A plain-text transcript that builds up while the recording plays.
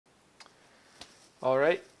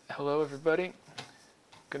Alright, hello everybody.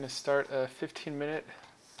 Gonna start a 15-minute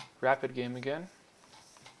rapid game again.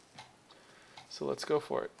 So let's go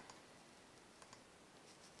for it.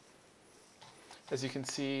 As you can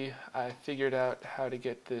see, I figured out how to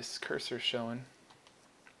get this cursor showing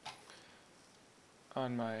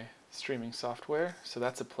on my streaming software, so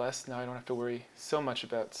that's a plus. Now I don't have to worry so much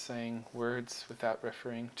about saying words without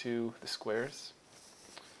referring to the squares.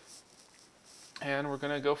 And we're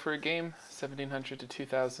gonna go for a game, 1700 to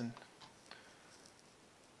 2000. A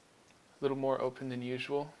little more open than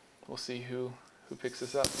usual. We'll see who picks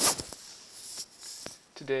us up.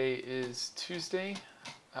 Today is Tuesday.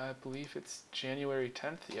 I believe it's January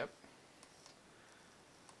 10th. Yep.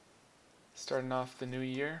 Starting off the new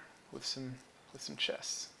year with some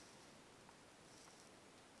chess.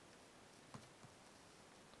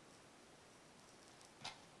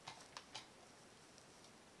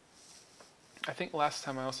 I think last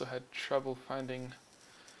time I also had trouble finding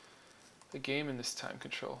the game in this time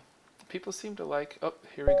control. People seem to like, oh,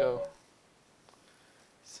 here we go.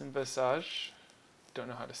 Simvasage. Don't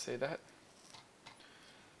know how to say that.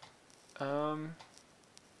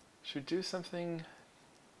 Should we do something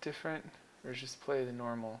different or just play the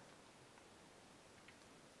normal?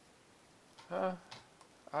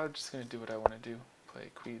 I'm just gonna do what I want to do.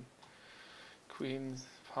 Play queen's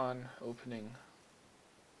pawn opening.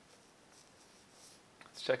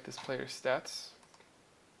 Let's check this player's stats.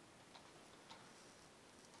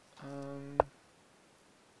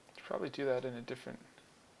 Should probably do that in a different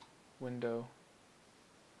window.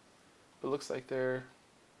 But it looks like they're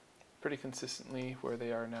pretty consistently where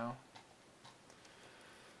they are now.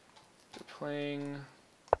 They're playing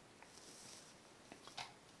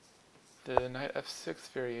the knight f6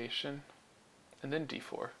 variation and then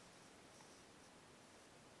d4.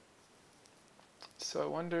 So I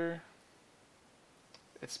wonder,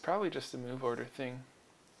 it's probably just a move order thing.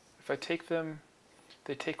 If I take them,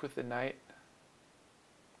 they take with the knight,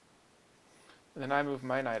 and then I move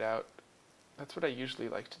my knight out. That's what I usually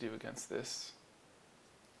like to do against this.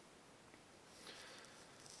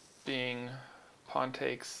 Being pawn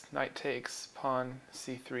takes, knight takes, pawn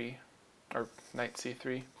c3, or knight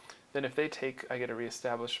c3. Then if they take, I get to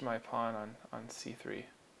reestablish my pawn on c3.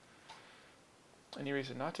 Any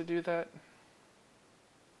reason not to do that?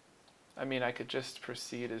 I mean, I could just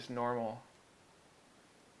proceed as normal.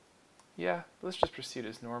 Yeah, let's just proceed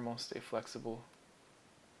as normal, stay flexible.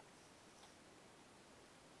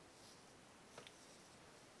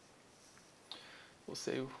 We'll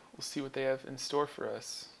see what they have in store for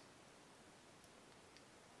us.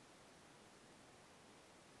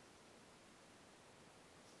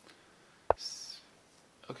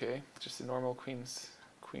 Okay, just a normal Queen's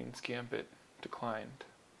Gambit declined.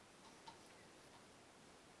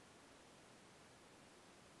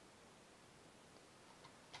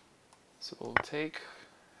 So we'll take,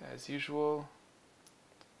 as usual,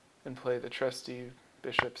 and play the trusty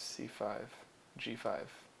bishop c5, g5.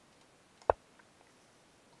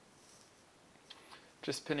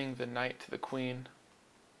 Just pinning the knight to the queen.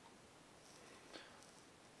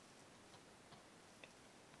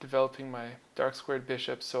 Developing my dark squared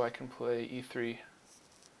bishop so I can play e3,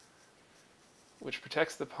 which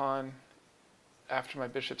protects the pawn after my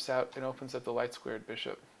bishop's out and opens up the light squared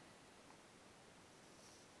bishop.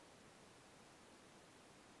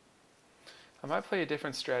 I might play a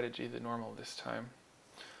different strategy than normal this time.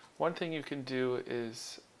 One thing you can do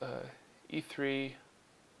is e3,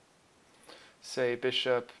 say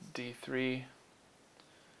bishop d3,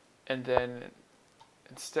 and then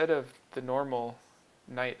instead of the normal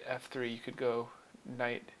knight f3, you could go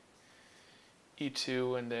knight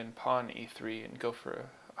e2 and then pawn e3 and go for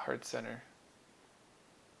a hard center.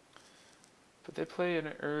 But they play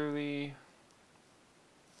an early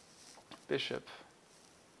bishop.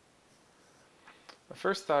 My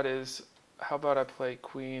first thought is, how about I play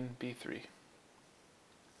queen b3?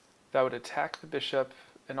 That would attack the bishop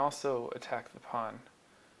and also attack the pawn,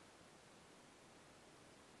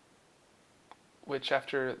 which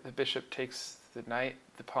after the bishop takes the knight,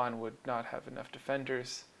 the pawn would not have enough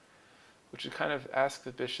defenders, which would kind of ask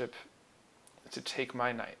the bishop to take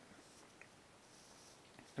my knight.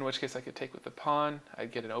 In which case I could take with the pawn,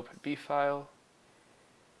 I'd get an open b file.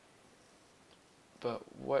 But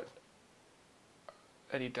what,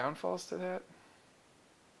 any downfalls to that?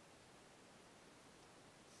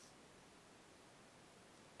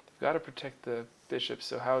 They've got to protect the bishop,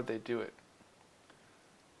 so how would they do it?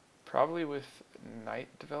 Probably with knight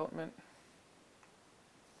development.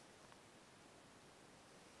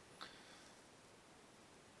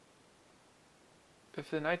 If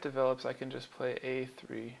the knight develops, I can just play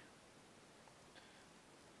a3.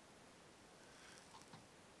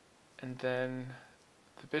 and then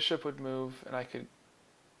the bishop would move, and I could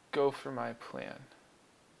go for my plan.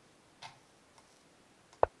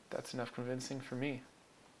 That's enough convincing for me.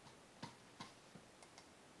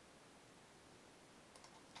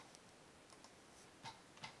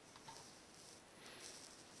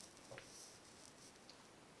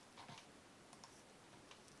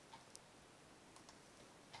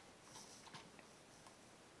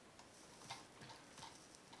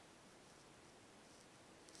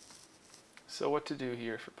 So what to do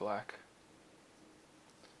here for black?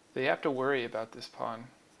 They have to worry about this pawn,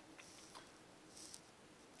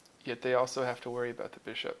 yet they also have to worry about the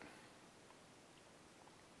bishop.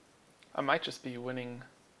 I might just be winning.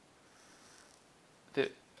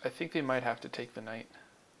 I think they might have to take the knight.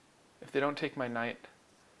 If they don't take my knight,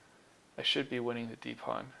 I should be winning the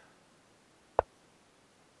d-pawn.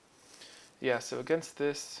 Yeah, so against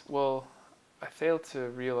this, well, I failed to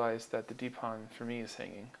realize that the d-pawn for me is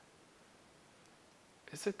hanging.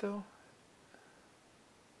 Is it though?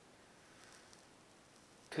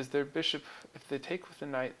 Because their bishop, if they take with the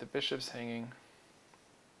knight, the bishop's hanging.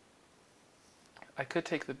 I could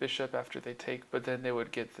take the bishop after they take, but then they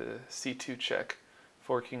would get the c2 check,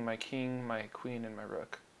 forking my king, my queen, and my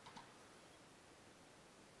rook.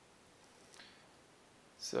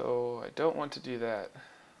 So I don't want to do that.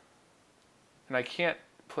 And I can't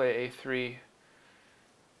play a3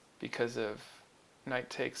 because of knight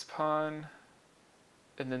takes pawn,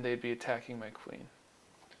 and then they'd be attacking my queen.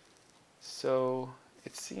 So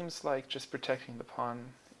it seems like just protecting the pawn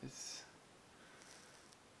is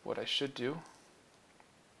what I should do,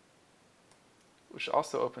 which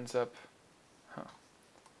also opens up,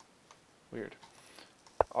 weird,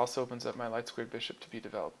 also opens up my light squared bishop to be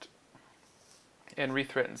developed and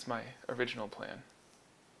re-threatens my original plan.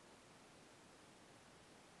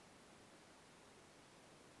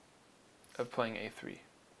 Of playing a3.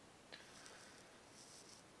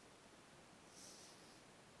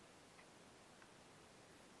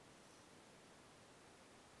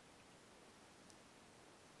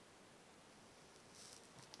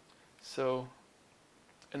 So,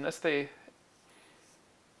 unless if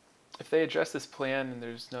they address this plan and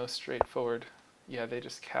there's no straightforward, yeah, they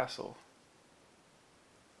just castle.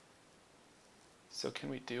 So can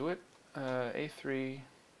we do it? A3.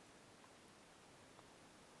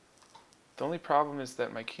 The only problem is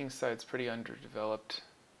that my king side's pretty underdeveloped.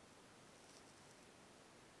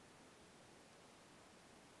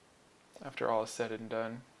 After all is said and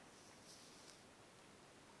done.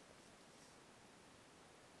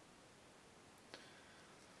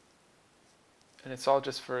 And it's all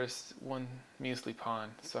just for one measly pawn,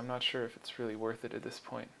 so I'm not sure if it's really worth it at this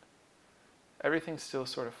point. Everything's still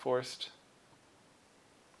sort of forced.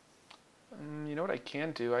 You know what I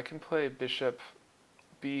can do? I can play bishop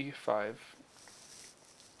b5.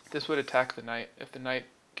 This would attack the knight. If the knight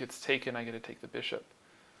gets taken, I get to take the bishop.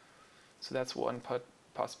 So that's one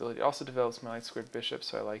possibility. It also develops my light squared bishop,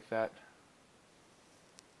 so I like that.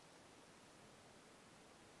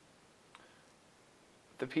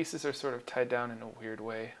 The pieces are sort of tied down in a weird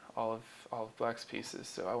way, all of black's pieces,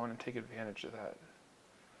 so I want to take advantage of that.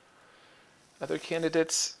 Other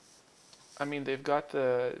candidates, I mean, they've got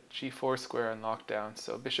the g4 square on lockdown,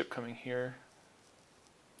 so bishop coming here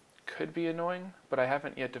could be annoying, but I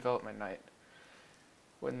haven't yet developed my knight.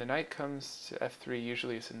 When the knight comes to f3,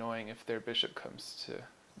 usually it's annoying if their bishop comes to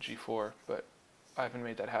g4, but I haven't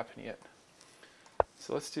made that happen yet.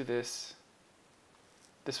 So let's do this.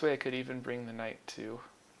 This way I could even bring the knight to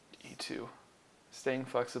e2, staying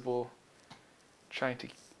flexible, trying to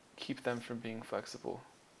keep them from being flexible.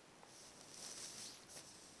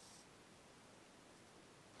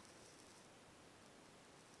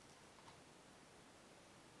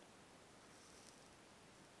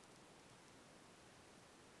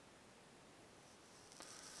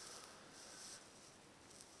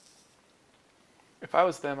 If I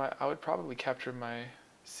was them, I would probably capture my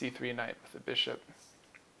c3 knight with the bishop,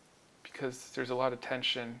 because there's a lot of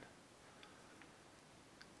tension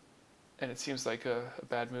and it seems like a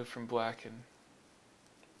bad move from black, and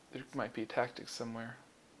there might be tactics somewhere.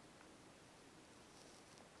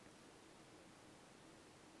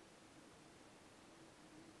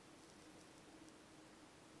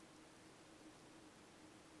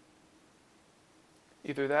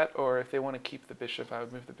 Either that, or if they want to keep the bishop, I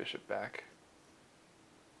would move the bishop back.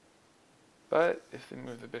 But if they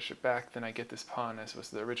move the bishop back, then I get this pawn as was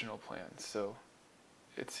the original plan, so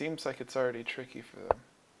it seems like it's already tricky for them.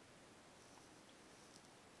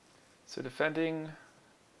 So defending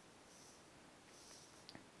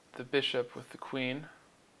the bishop with the queen.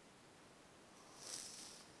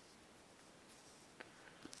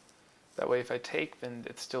 That way if I take, then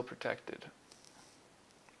it's still protected.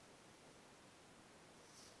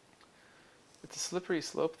 It's a slippery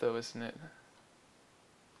slope though, isn't it?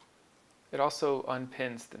 It also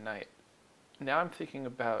unpins the knight. Now I'm thinking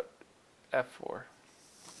about f4.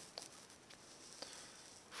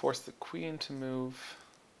 Force the queen to move.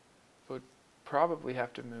 Would probably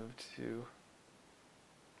have to move to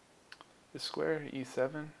the square,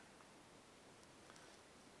 e7.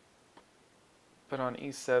 But on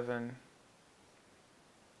e7,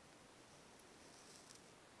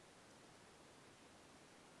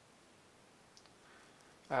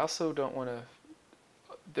 I also don't want to,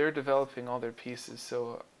 they're developing all their pieces,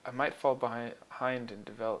 so I might fall behind in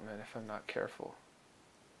development if I'm not careful.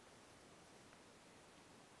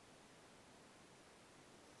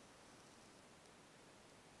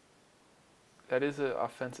 That is an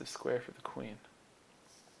offensive square for the queen.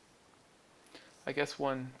 I guess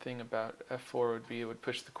one thing about f4 would be it would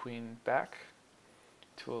push the queen back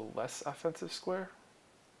to a less offensive square.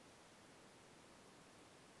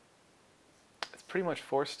 It's pretty much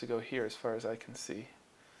forced to go here as far as I can see,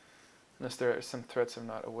 unless there are some threats I'm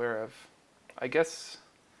not aware of. I guess,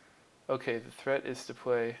 okay, the threat is to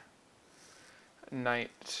play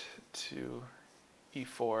knight to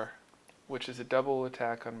e4, which is a double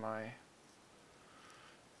attack on my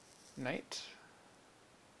knight.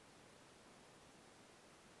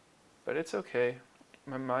 But it's okay.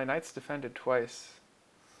 My knight's defended twice,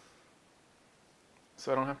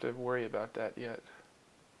 so I don't have to worry about that yet.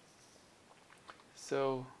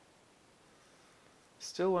 So,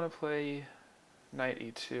 still want to play knight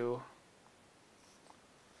e2,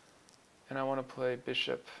 and I want to play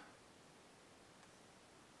bishop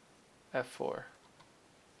f4.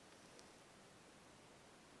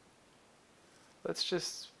 Let's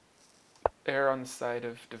just err on the side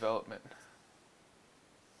of development.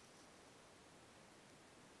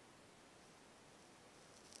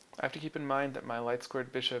 I have to keep in mind that my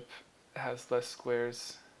light-squared bishop has less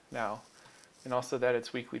squares now, and also that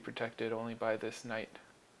it's weakly protected only by this knight.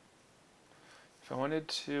 If I wanted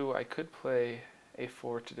to, I could play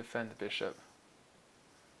a4 to defend the bishop.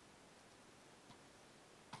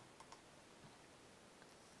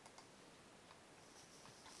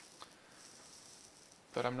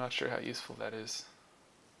 But I'm not sure how useful that is.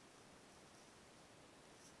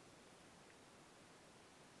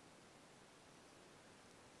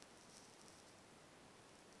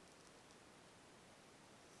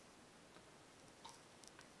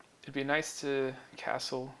 It'd be nice to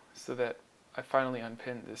castle so that I finally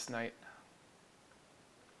unpin this knight.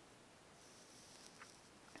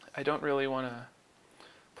 I don't really want to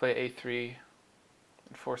play a3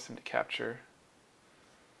 and force him to capture.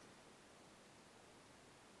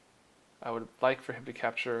 I would like for him to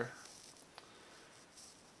capture,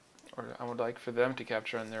 or I would like for them to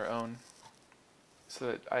capture on their own, so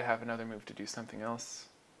that I have another move to do something else.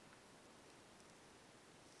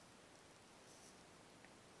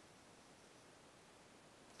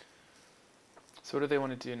 So what do they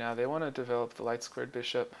want to do now? They want to develop the light-squared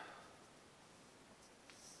bishop.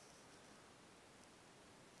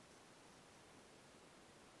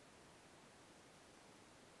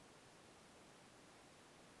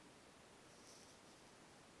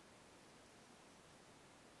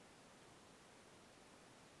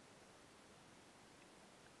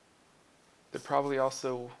 They're probably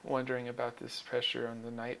also wondering about this pressure on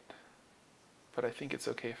the knight, but I think it's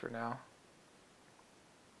okay for now.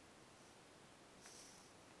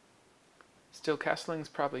 Still, castling's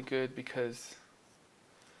probably good because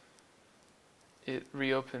it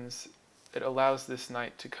reopens, it allows this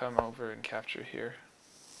knight to come over and capture here.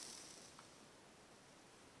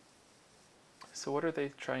 So what are they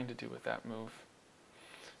trying to do with that move?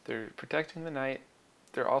 They're protecting the knight.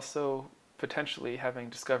 They're also potentially having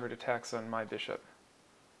discovered attacks on my bishop.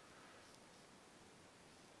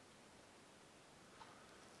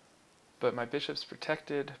 But my bishop's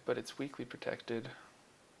protected, but it's weakly protected.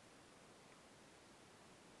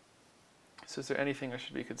 So is there anything I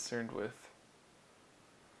should be concerned with?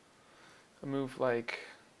 A move like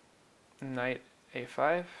knight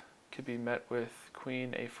a5 could be met with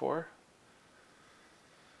queen a4.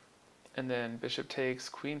 And then bishop takes,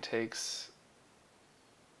 queen takes.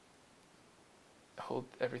 Hold,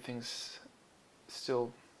 everything's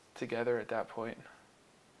still together at that point.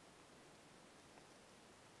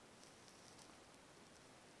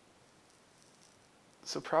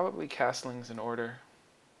 So probably castling's in order.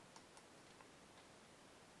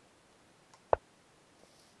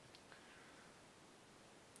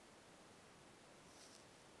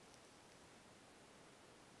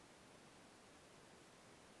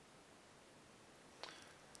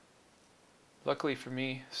 Luckily for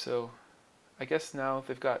me, so I guess now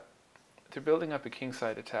they're building up a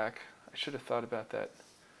kingside attack. I should have thought about that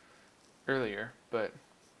earlier, but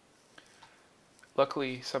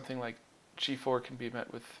luckily something like g4 can be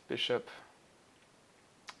met with bishop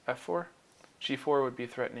f4. g4 would be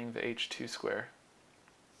threatening the h2 square.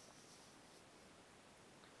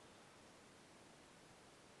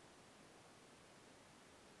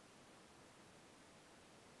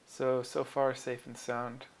 So far safe and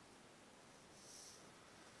sound.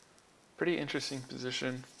 Pretty interesting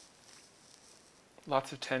position.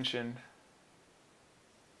 Lots of tension.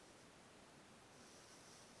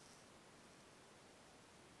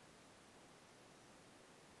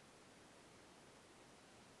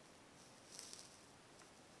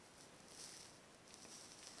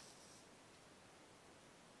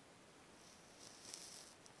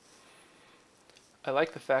 I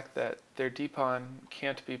like the fact that their d-pawn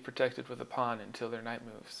can't be protected with a pawn until their knight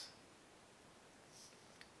moves.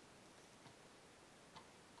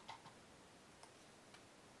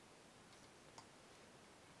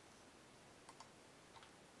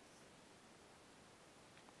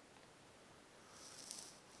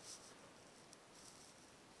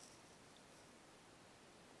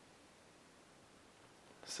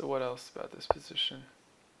 So what else about this position?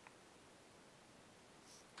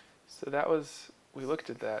 So we looked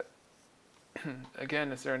at that.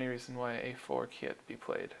 Again, is there any reason why a4 can't be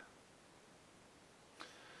played?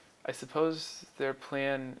 I suppose their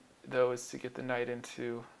plan, though, is to get the knight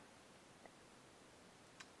into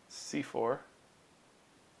c4.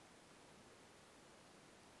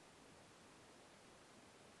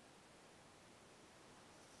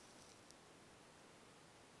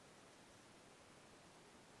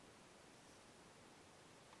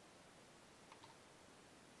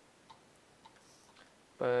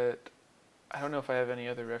 But I don't know if I have any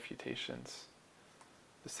other refutations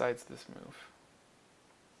besides this move.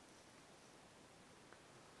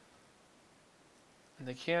 And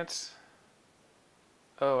they can't...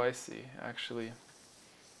 Oh, I see, actually.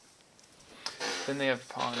 Then they have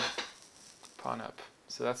pawn up,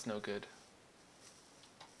 so that's no good.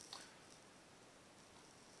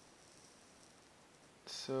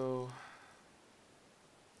 So,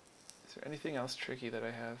 is there anything else tricky that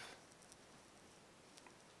I have?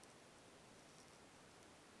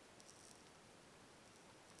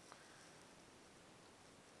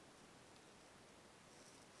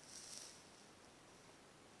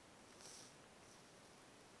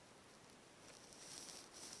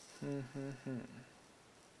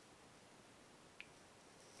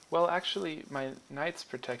 Well, actually, my knight's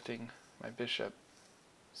protecting my bishop,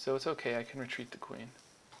 so it's okay, I can retreat the queen.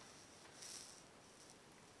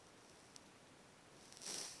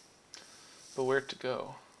 But where to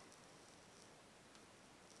go?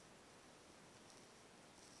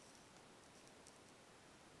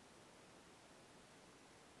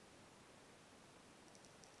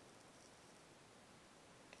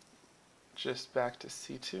 Just back to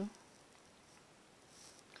c2.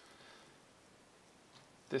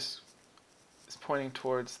 This is pointing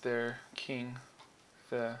towards their king,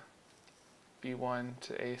 the b1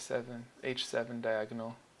 to a7, h7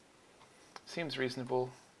 diagonal. Seems reasonable,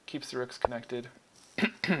 keeps the rooks connected.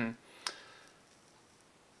 If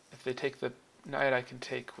they take the knight, I can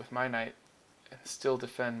take with my knight and still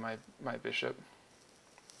defend my bishop.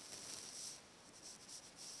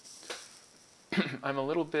 I'm a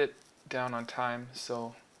little bit down on time,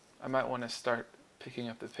 so I might want to start picking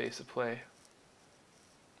up the pace of play.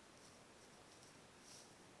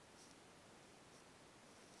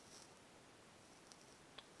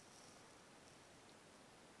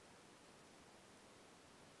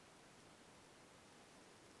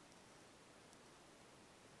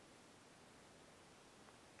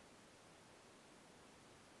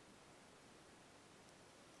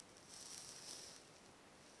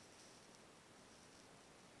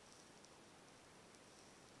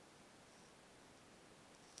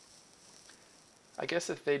 I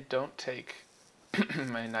guess if they don't take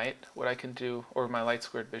my knight, what I can do, or my light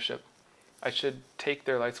squared bishop, I should take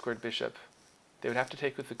their light squared bishop. They would have to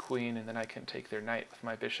take with the queen, and then I can take their knight with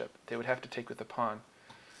my bishop. They would have to take with the pawn.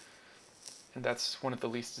 And that's one of the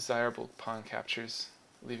least desirable pawn captures,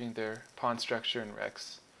 leaving their pawn structure in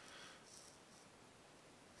Rex,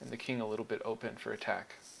 and the king a little bit open for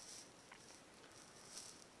attack.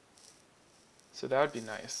 So that would be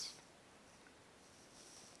nice.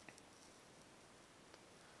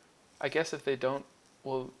 I guess if they don't,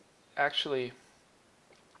 well, actually,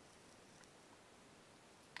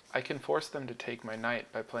 I can force them to take my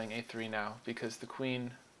knight by playing a3 now, because the queen,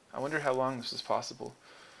 I wonder how long this is possible.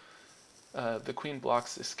 The queen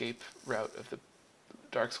blocks the escape route of the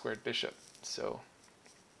dark squared bishop, so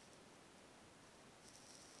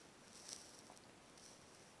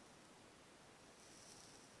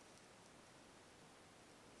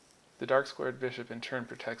dark squared bishop in turn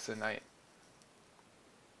protects the knight.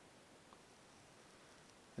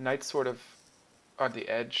 The knight's sort of on the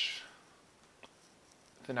edge.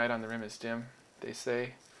 The knight on the rim is dim, they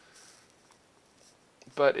say.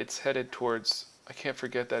 But it's headed towards, I can't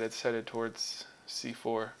forget that it's headed towards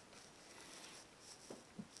c4.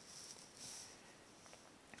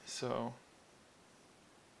 So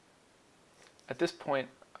at this point,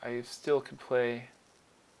 I still could play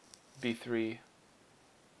b3,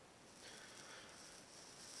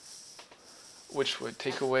 which would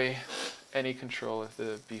take away any control of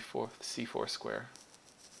the c4 square.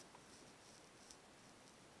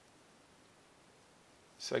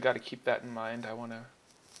 So I got to keep that in mind. I want to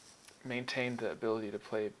maintain the ability to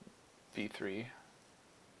play b3.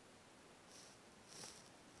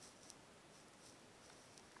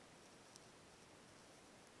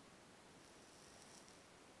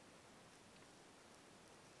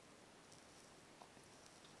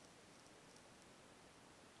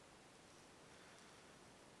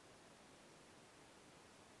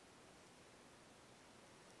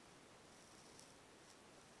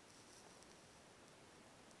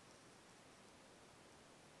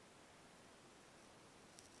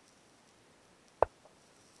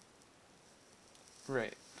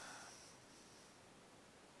 Right.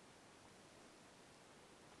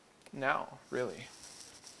 Now, really.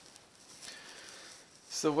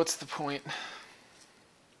 So what's the point?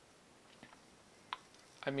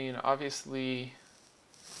 I mean, obviously,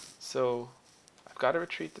 so I've got to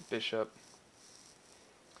retreat the bishop.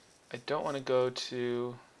 I don't want to go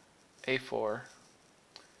to a4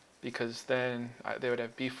 because then they would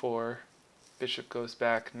have b4, bishop goes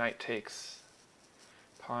back, knight takes,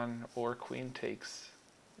 pawn or queen takes.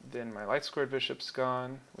 Then my light squared bishop's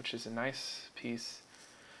gone, which is a nice piece,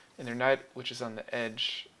 and their knight, which is on the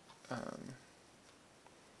edge,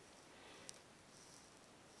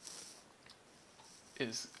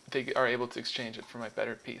 they are able to exchange it for my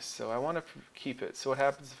better piece. So I want to keep it. So what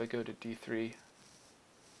happens if I go to d3? It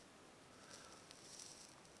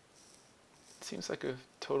seems like a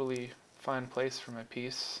totally fine place for my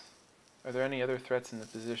piece. Are there any other threats in the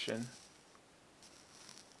position?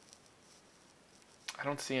 I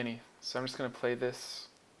don't see any, so I'm just going to play this.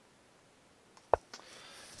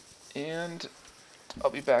 And I'll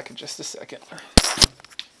be back in just a second.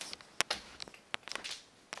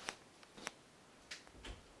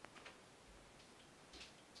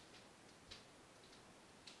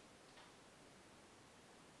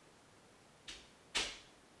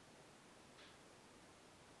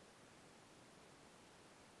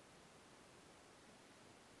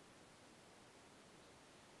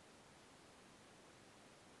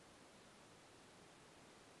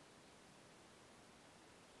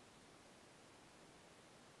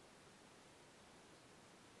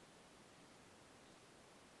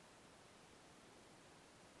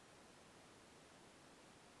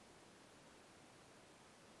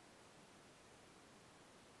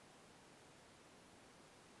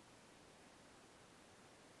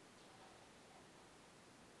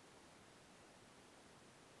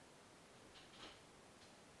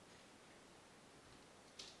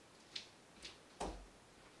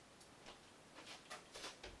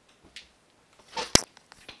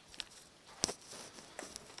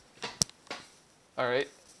 Alright,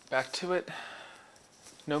 back to it.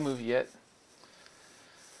 No move yet.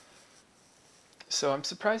 So I'm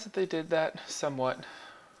surprised that they did that somewhat.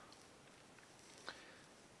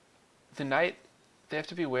 The knight, they have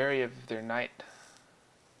to be wary of their knight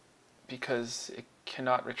because it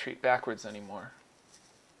cannot retreat backwards anymore.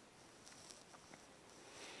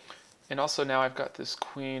 And also now I've got this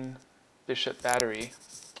queen bishop battery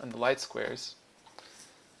on the light squares.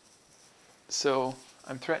 So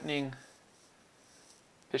I'm threatening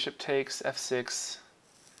bishop takes, f6,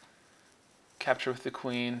 capture with the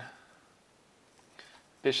queen,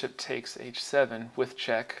 bishop takes h7 with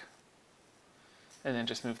check, and then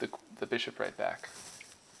just move the bishop right back,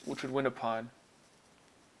 which would win a pawn,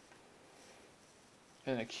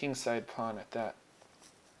 and a kingside pawn at that.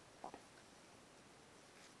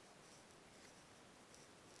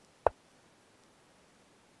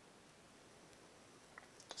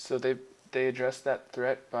 So they address that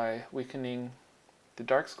threat by weakening the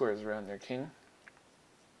dark squares around their king.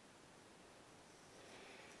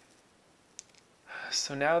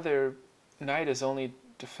 So now their knight is only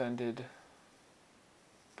defended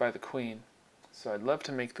by the queen. So I'd love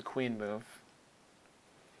to make the queen move,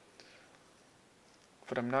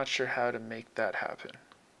 but I'm not sure how to make that happen.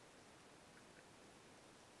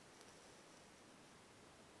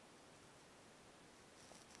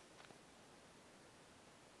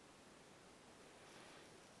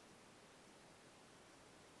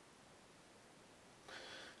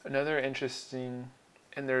 Another interesting,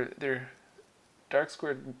 and their dark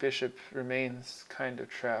squared bishop remains kind of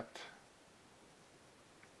trapped.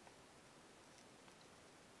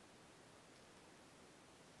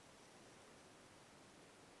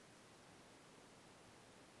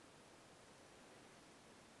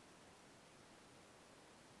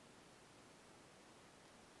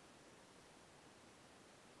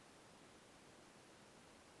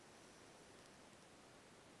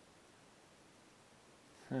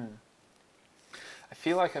 I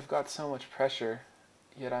feel like I've got so much pressure,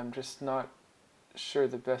 yet I'm just not sure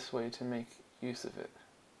the best way to make use of it.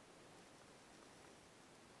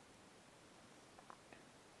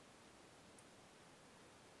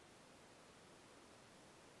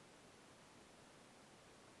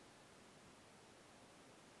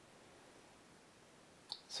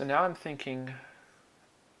 So now I'm thinking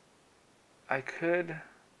I could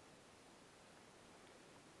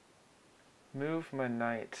move my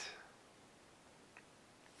knight,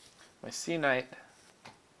 my c knight,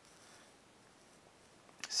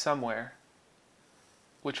 somewhere,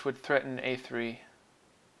 which would threaten a3,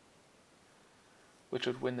 which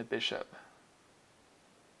would win the bishop.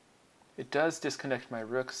 It does disconnect my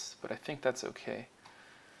rooks, but I think that's okay.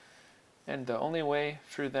 And the only way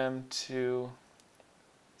for them to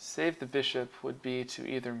save the bishop would be to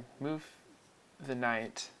either move the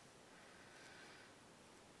knight,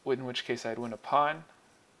 in which case I'd win a pawn,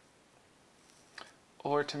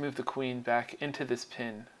 or to move the queen back into this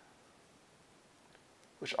pin,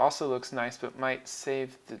 which also looks nice but might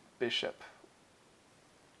save the bishop.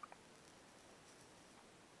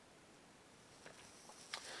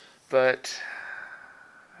 But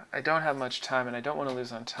I don't have much time and I don't want to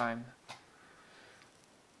lose on time.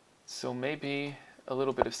 So maybe a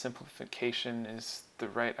little bit of simplification is the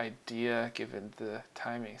right idea given the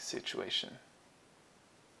timing situation.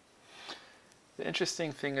 The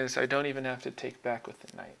interesting thing is I don't even have to take back with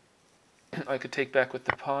the knight. I could take back with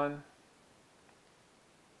the pawn.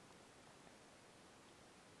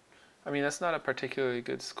 I mean, that's not a particularly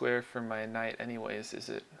good square for my knight anyways, is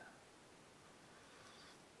it?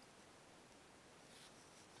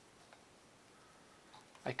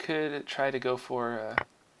 I could try to go for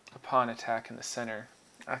a pawn attack in the center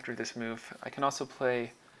after this move. I can also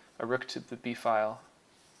play a rook to the b file.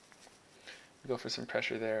 Go for some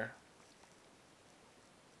pressure there.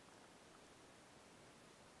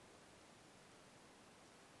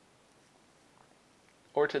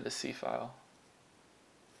 Or to the c file.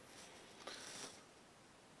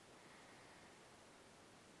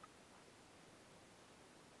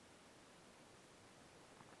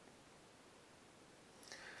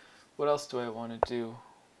 What else do I want to do?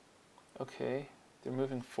 Okay, they're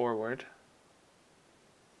moving forward.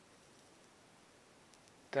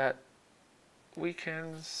 That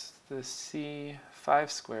weakens the c5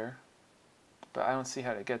 square, but I don't see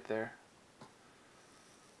how to get there.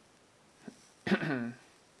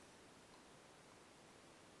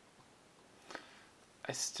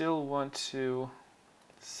 I still want to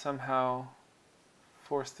somehow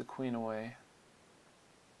force the queen away.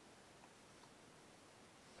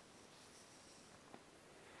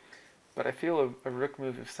 But I feel a rook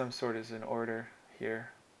move of some sort is in order here.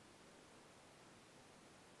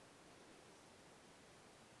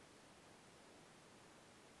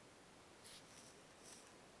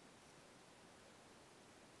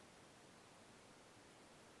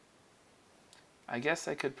 I guess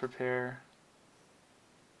I could prepare.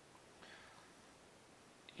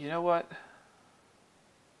 You know what?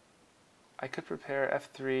 I could prepare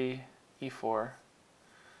f3, e4.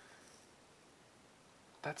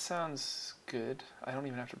 That sounds good. I don't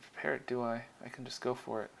even have to prepare it, do I? I can just go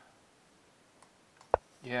for it.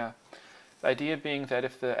 Yeah. The idea being that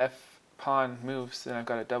if the f pawn moves, then I've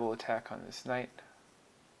got a double attack on this knight.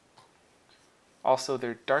 Also,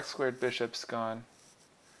 their dark squared bishop's gone,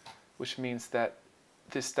 which means that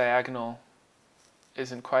this diagonal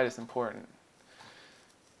isn't quite as important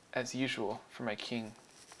as usual for my king.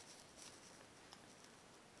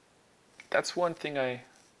 That's one thing I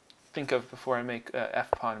think of before I make a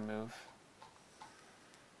f-pawn move.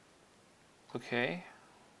 Okay,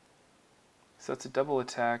 so it's a double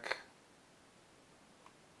attack.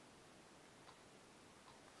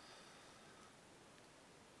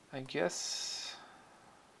 I guess,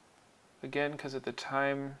 again, because of the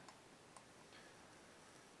time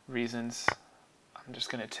reasons, I'm just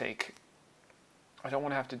going to take. I don't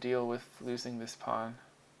want to have to deal with losing this pawn.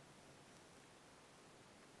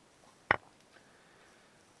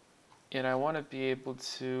 And I want to be able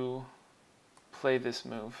to play this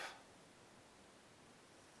move,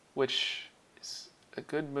 which is a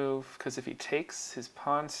good move because if he takes, his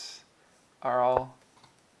pawns are all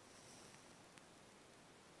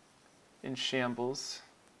in shambles.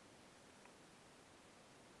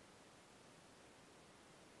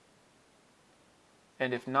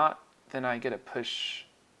 And if not, then I get a push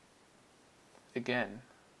again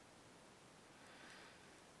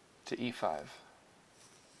to e5.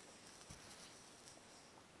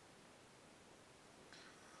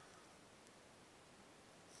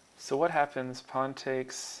 So what happens? Pawn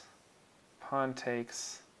takes,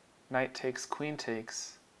 knight takes, queen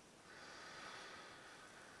takes.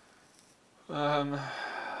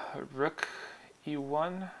 Rook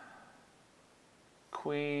e1,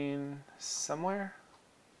 queen somewhere.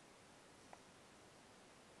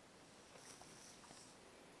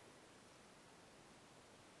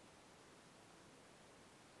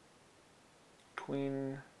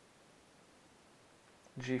 Queen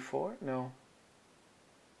g4? No.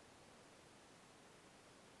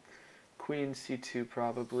 Queen c2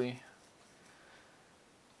 probably.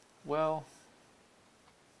 Well,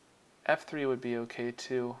 f3 would be okay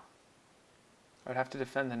too. I'd have to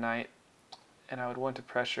defend the knight, and I would want to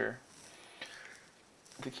pressure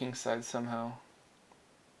the king side somehow.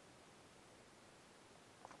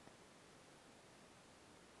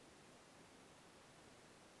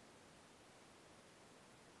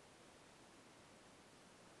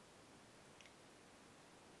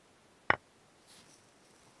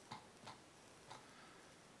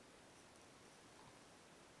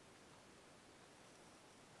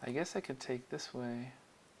 I guess I could take this way.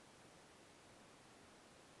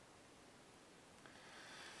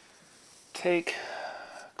 Take,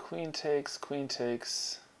 queen takes, queen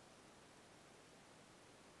takes.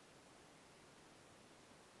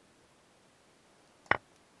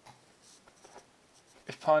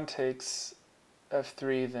 If pawn takes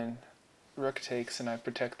f3, then rook takes and I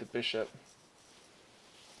protect the bishop.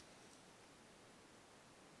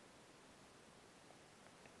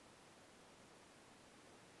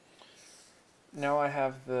 Now I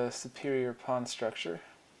have the superior pawn structure.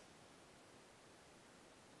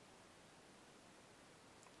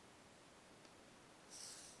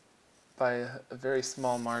 By a very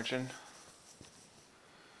small margin.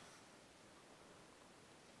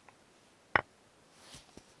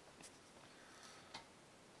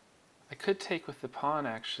 I could take with the pawn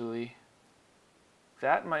actually.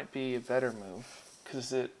 That might be a better move, because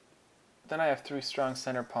then I have 3 strong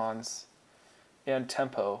center pawns and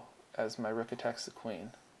tempo as my rook attacks the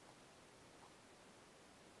queen.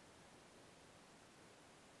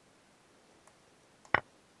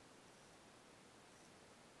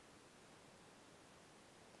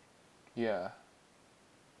 Yeah.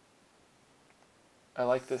 I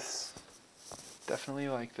like this. Definitely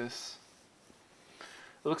like this.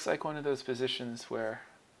 It looks like one of those positions where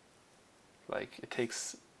like it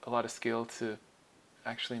takes a lot of skill to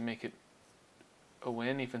actually make it a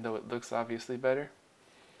win, even though it looks obviously better.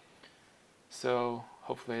 So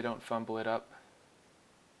hopefully I don't fumble it up.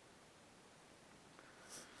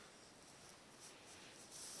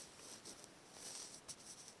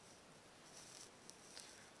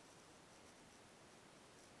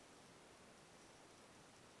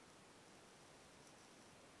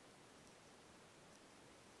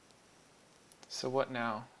 So what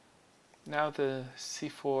now? Now the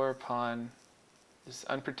c4 pawn is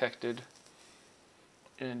unprotected,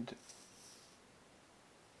 and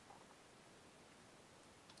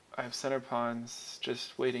I have center pawns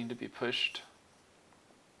just waiting to be pushed.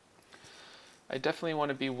 I definitely want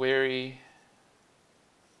to be wary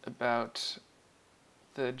about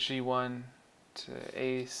the g1 to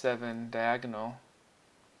a7 diagonal,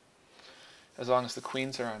 as long as the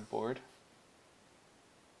queens are on board.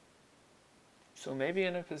 So maybe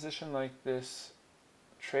in a position like this,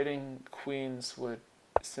 trading queens would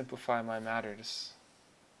simplify my matters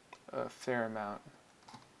a fair amount.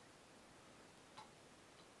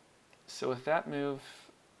 So with that move,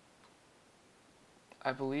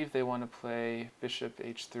 I believe they want to play bishop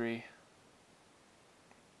h3.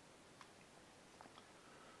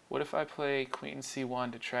 What if I play queen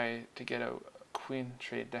c1 to try to get a queen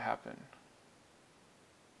trade to happen?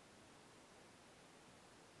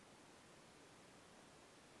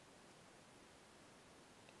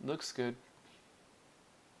 Looks good.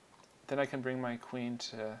 Then I can bring my queen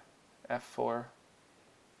to f4.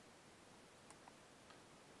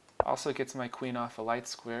 Also gets my queen off a light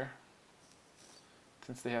square.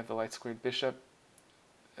 Since they have the light squared bishop,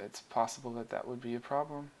 it's possible that that would be a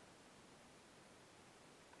problem.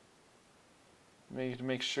 Maybe to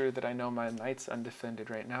make sure that I know my knight's undefended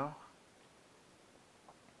right now,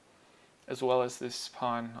 as well as this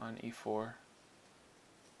pawn on e4.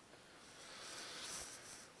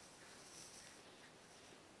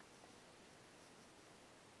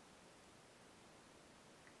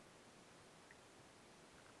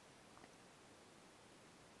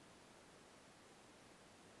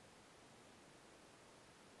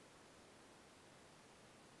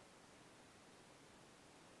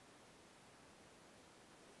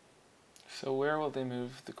 So where will they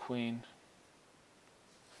move the queen?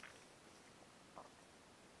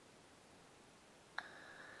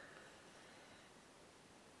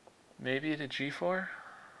 Maybe to g4?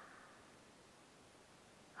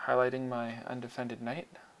 Highlighting my undefended knight?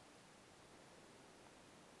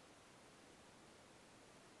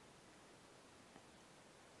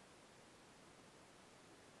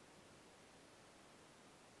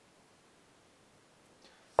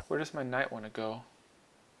 Where does my knight want to go?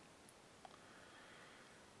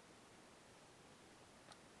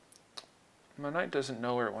 My knight doesn't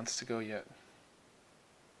know where it wants to go yet.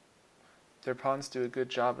 Their pawns do a good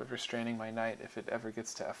job of restraining my knight if it ever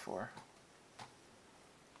gets to f4.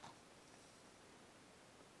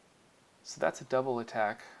 So that's a double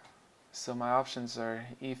attack. So my options are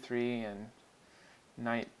e3 and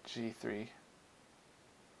knight g3. I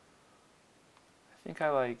think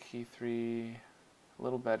I like e3 a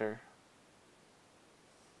little better.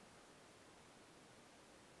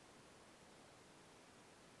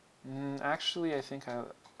 Actually, I think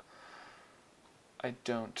I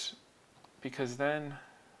don't, because then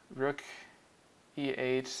rook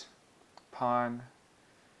e8, pawn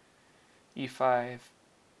e5,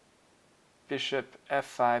 bishop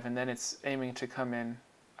f5, and then it's aiming to come in.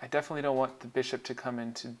 I definitely don't want the bishop to come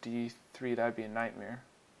into d3. That would be a nightmare.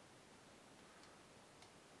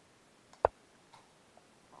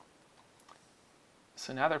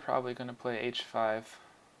 So now they're probably going to play h5.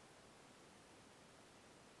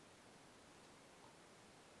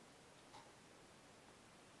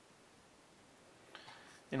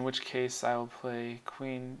 In which case I will play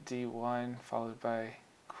queen d1 followed by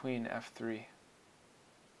queen f3.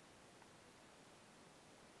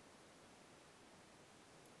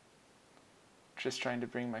 Just trying to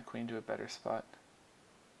bring my queen to a better spot.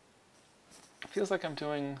 It feels like I'm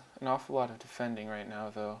doing an awful lot of defending right now,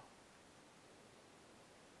 though.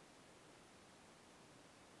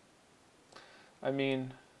 I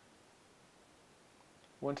mean,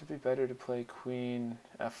 wouldn't it be better to play queen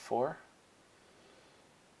f4?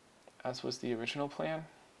 As was the original plan,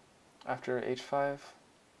 after h5.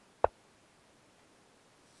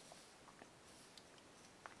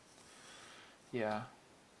 Yeah.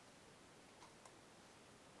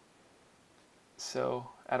 So,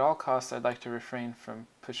 at all costs, I'd like to refrain from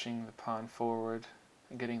pushing the pawn forward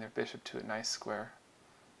and getting their bishop to a nice square.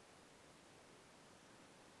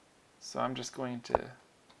 So I'm just going to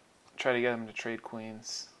try to get them to trade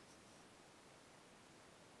queens.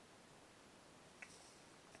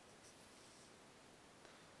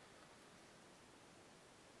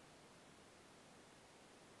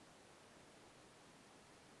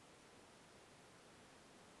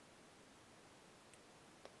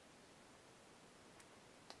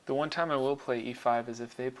 The one time I will play e5 is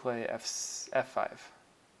if they play f5,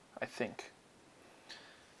 I think.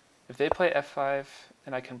 If they play f5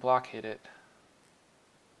 and I can blockade it,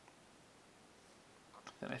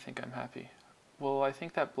 then I think I'm happy. Well, I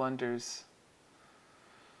think that blunders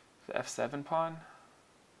the f7 pawn.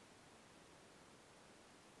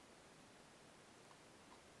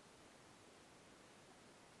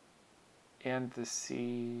 And the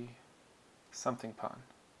c something pawn.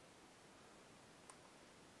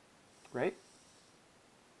 Right?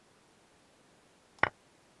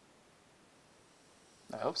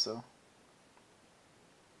 I hope so.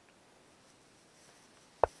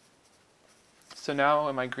 So now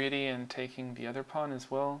am I greedy and taking the other pawn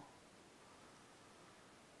as well?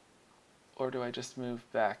 Or do I just move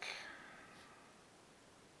back?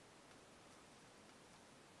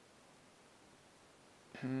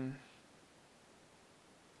 I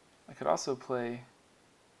could also play...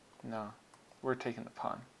 No, we're taking the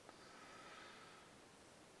pawn.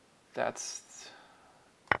 That's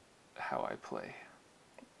how I play.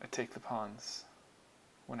 I take the pawns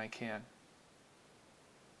when I can.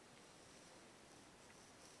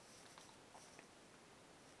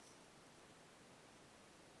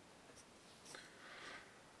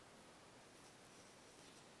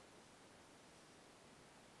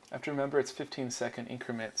 I have to remember it's 15-second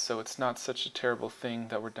increments, so it's not such a terrible thing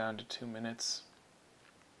that we're down to 2 minutes.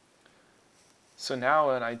 So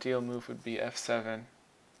now an ideal move would be f7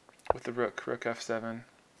 with the rook f7.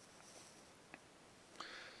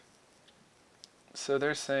 So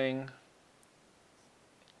they're saying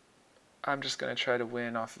I'm just going to try to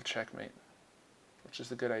win off of checkmate, which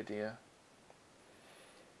is a good idea.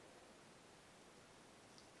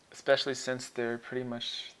 Especially since they're pretty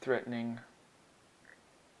much threatening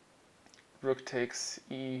rook takes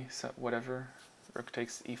e whatever. Rook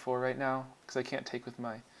takes e4 right now, because I can't take with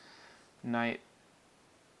my knight.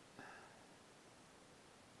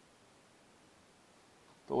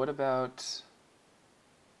 But what about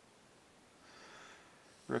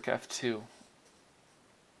Rook f2.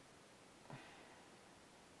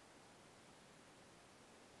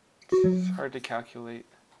 It's hard to calculate.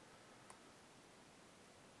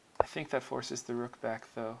 I think that forces the rook back,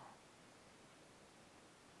 though.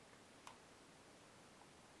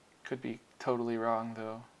 Could be totally wrong,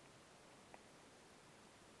 though.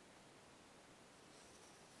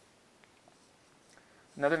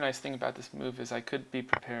 Another nice thing about this move is I could be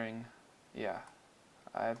preparing... Yeah,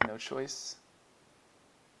 I have no choice.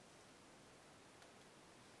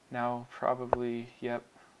 Now probably, yep.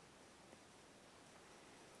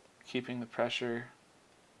 Keeping the pressure.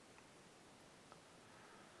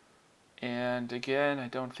 And again, I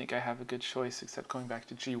don't think I have a good choice except going back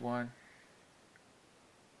to g1.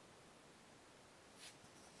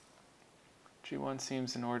 g1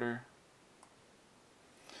 seems in order.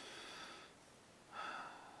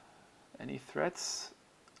 Any threats?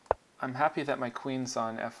 I'm happy that my queen's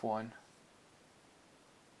on f1.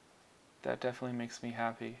 That definitely makes me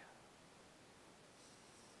happy.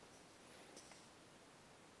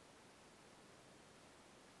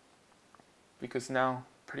 Because now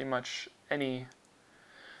pretty much any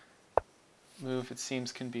move, it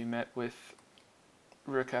seems, can be met with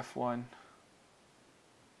rook f1.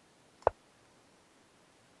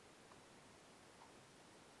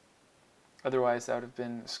 Otherwise, that would have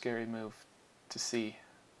been a scary move to see.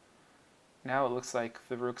 Now it looks like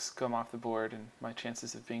the rooks come off the board and my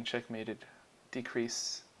chances of being checkmated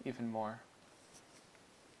decrease even more.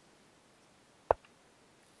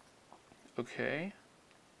 Okay.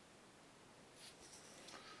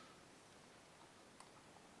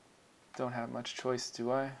 Don't have much choice,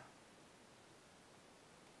 do I?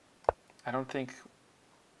 I don't think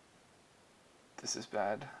this is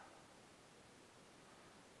bad.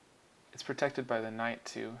 It's protected by the knight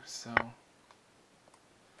too, so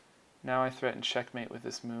now I threaten checkmate with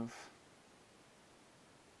this move.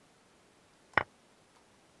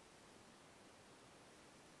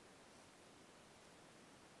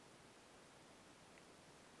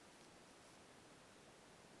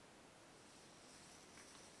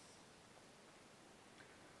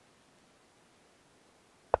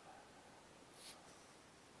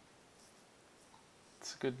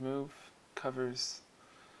 It's a good move, covers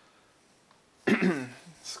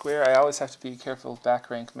square. I always have to be careful of back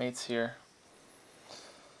rank mates here.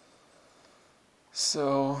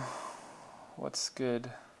 So, what's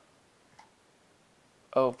good?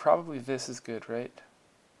 Oh, probably this is good, right?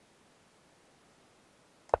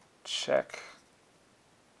 Check.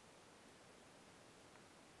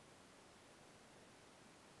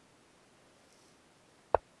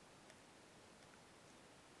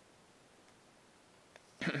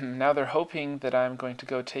 Now they're hoping that I'm going to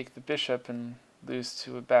go take the bishop and lose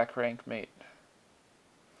to a back rank mate.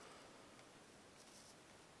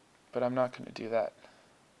 But I'm not going to do that.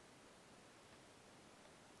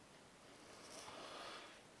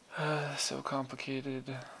 So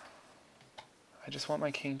complicated. I just want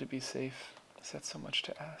my king to be safe. Is that so much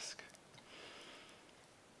to ask?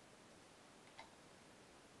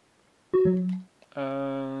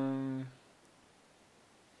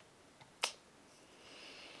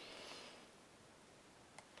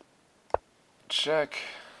 Check.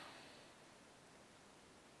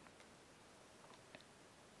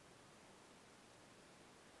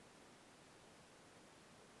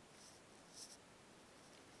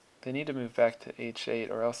 They need to move back to h8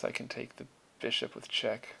 or else I can take the bishop with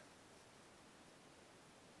check.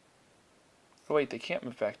 Oh wait, they can't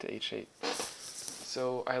move back to h8.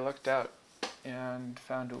 So I lucked out and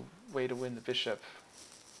found a way to win the bishop.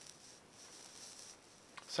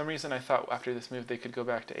 For some reason I thought after this move they could go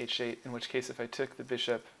back to h8, in which case if I took the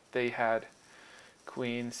bishop, they had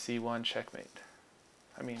queen c1 checkmate.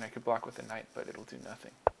 I mean, I could block with the knight, but it'll do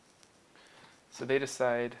nothing. So they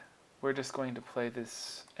decide we're just going to play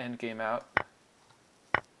this endgame out,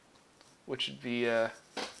 which would be a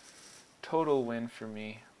total win for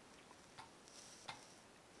me.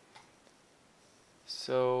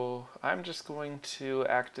 So I'm just going to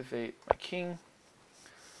activate my king.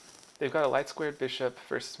 They've got a light squared bishop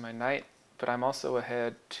versus my knight, but I'm also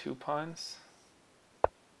ahead 2 pawns.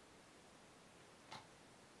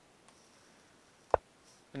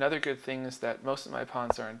 Another good thing is that most of my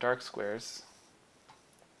pawns are in dark squares.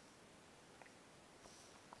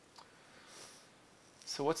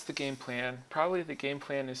 So what's the game plan? Probably the game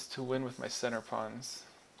plan is to win with my center pawns.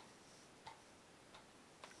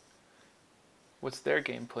 What's their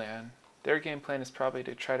game plan? Their game plan is probably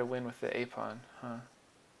to try to win with the A pawn, huh?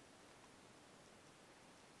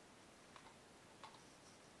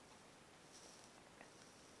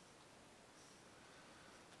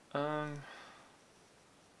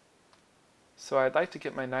 So I'd like to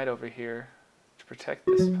get my knight over here to protect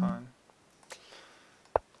this pawn,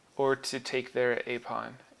 or to take their a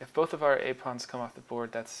pawn. If both of our a pawns come off the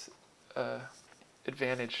board, that's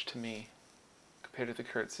advantage to me compared to the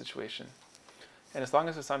current situation. And as long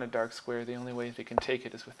as it's on a dark square, the only way they can take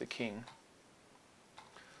it is with the king.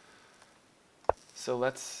 So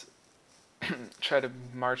let's try to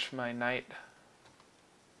march my knight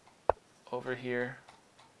over here.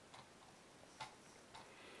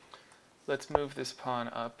 Let's move this pawn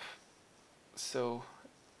up so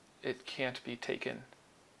it can't be taken.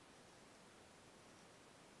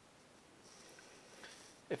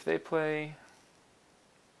 If they play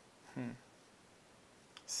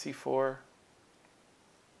c4,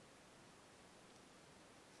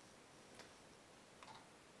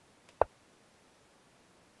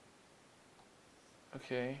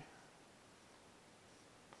 okay.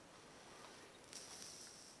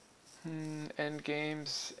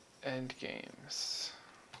 End games.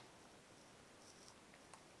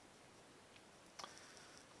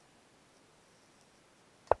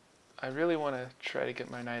 I really want to try to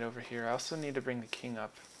get my knight over here. I also need to bring the king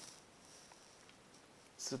up.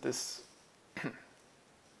 So this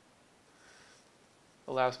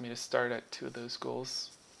allows me to start at 2 of those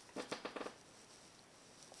goals.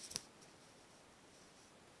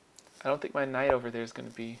 I don't think my knight over there is going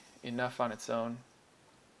to be enough on its own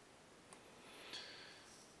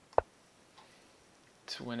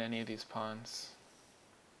to win any of these pawns.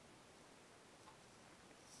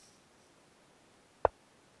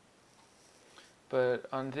 But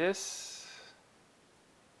on this,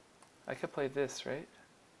 I could play this, right?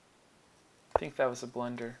 I think that was a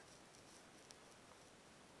blunder.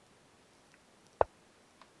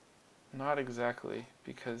 Not exactly,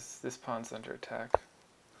 because this pawn's under attack.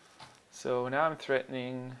 So now I'm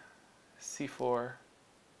threatening c4.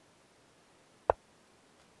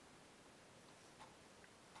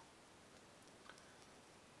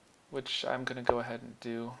 Which I'm going to go ahead and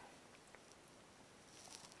do.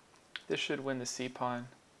 This should win the c pawn.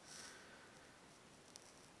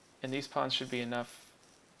 And these pawns should be enough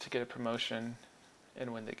to get a promotion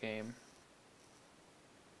and win the game.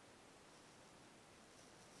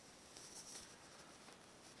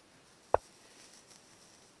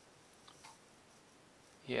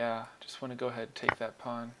 Yeah, just want to go ahead and take that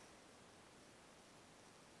pawn.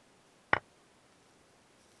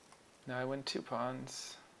 Now I win 2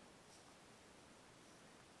 pawns.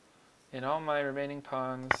 And all my remaining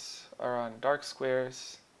pawns are on dark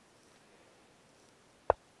squares.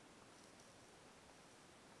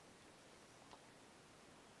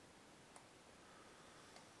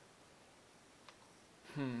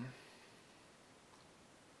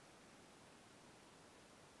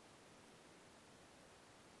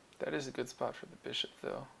 That is a good spot for the bishop,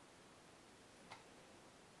 though.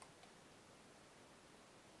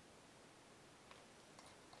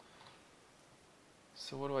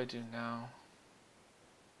 So what do I do now?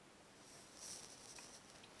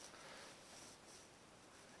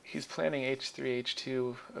 He's planning h3,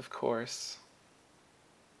 h2, of course.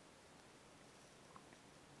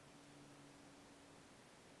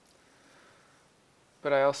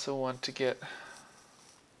 But I also want to get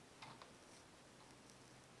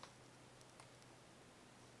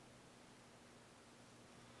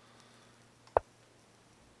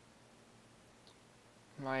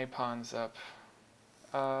my pawns up.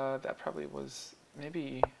 That probably was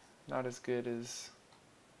maybe not as good as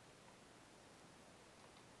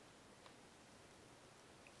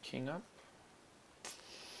king up.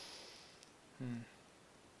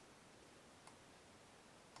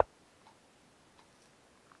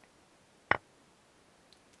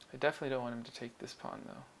 I definitely don't want him to take this pawn,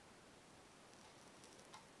 though.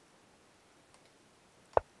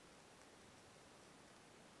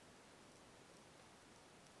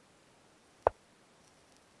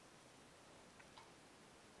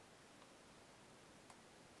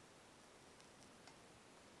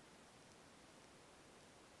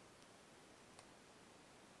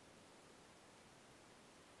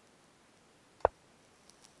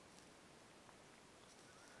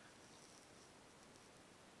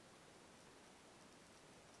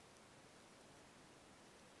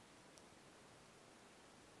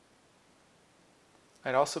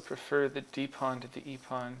 I'd also prefer the d pawn to the e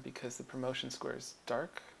pawn because the promotion square is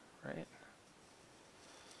dark, right?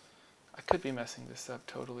 I could be messing this up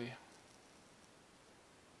totally.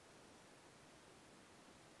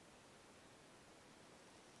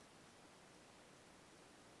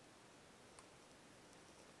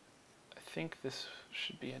 I think this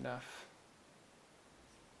should be enough.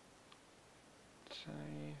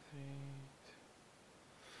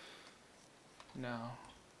 No.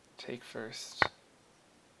 take first.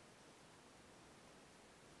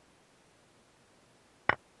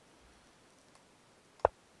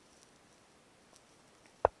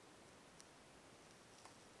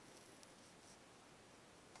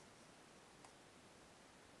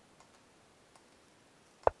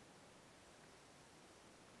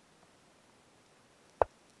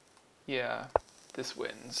 Yeah, this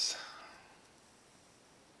wins.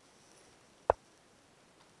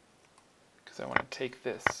 Because I want to take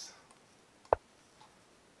this.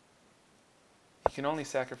 He can only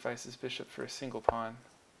sacrifice his bishop for a single pawn.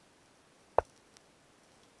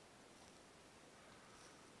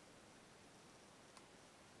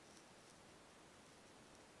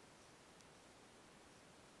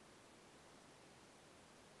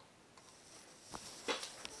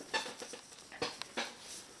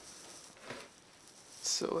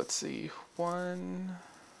 So let's see, 1,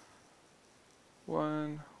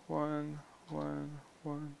 1, 1, 1,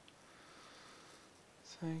 1.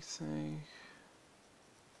 Sink.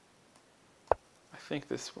 I think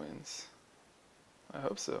this wins. I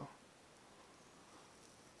hope so.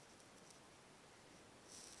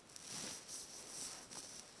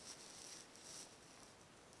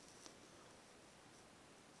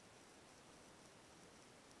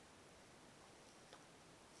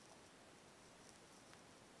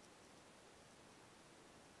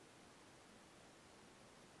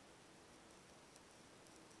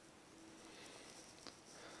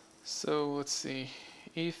 So let's see,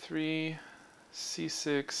 e3,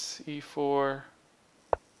 c6, e4.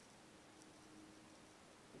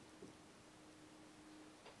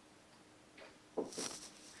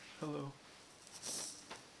 Hello.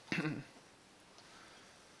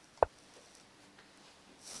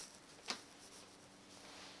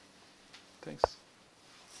 Thanks.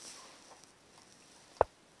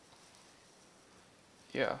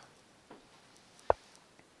 Yeah.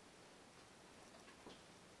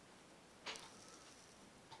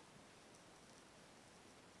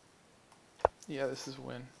 Yeah, this is a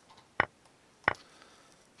win.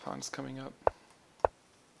 Pawn's coming up.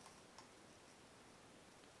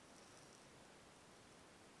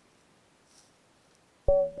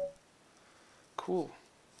 Cool.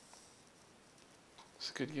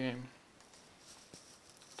 It's a good game.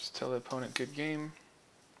 Just tell the opponent good game.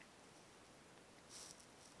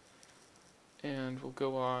 And we'll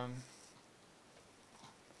go on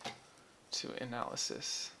to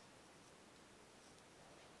analysis.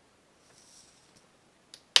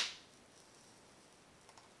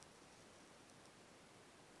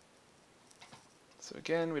 So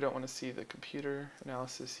again, we don't want to see the computer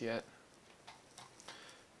analysis yet.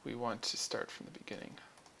 We want to start from the beginning.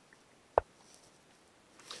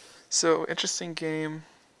 So interesting game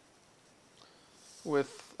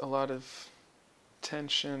with a lot of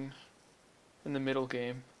tension in the middle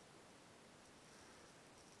game.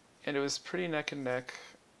 And it was pretty neck and neck.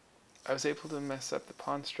 I was able to mess up the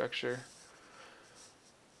pawn structure,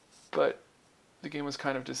 but the game was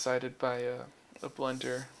kind of decided by a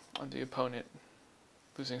blunder on the opponent,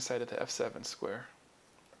 losing sight of the f7 square.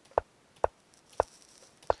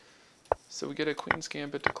 So we get a Queen's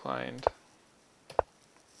Gambit declined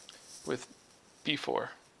with b4.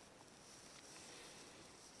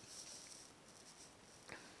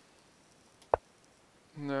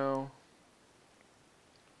 No.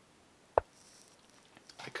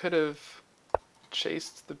 I could have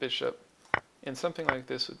chased the bishop, and something like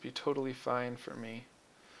this would be totally fine for me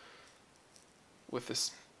with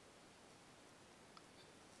this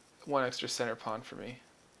one extra center pawn for me.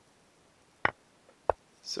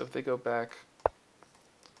 So if they go back,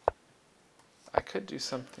 I could do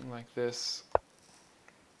something like this,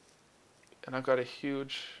 and I've got a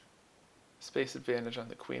huge space advantage on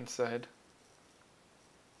the queen side.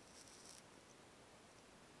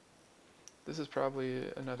 This is probably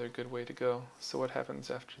another good way to go. So what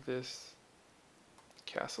happens after this?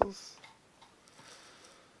 Castles.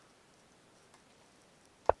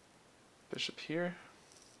 Bishop here.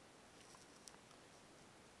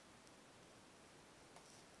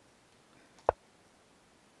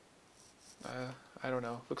 I don't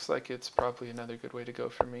know. Looks like it's probably another good way to go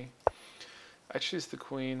for me. I choose the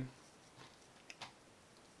queen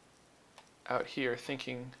out here,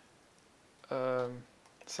 thinking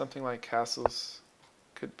something like castles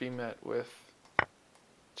could be met with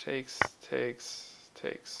takes, takes,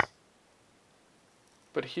 takes.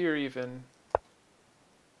 But here even,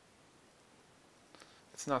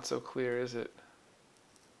 it's not so clear, is it?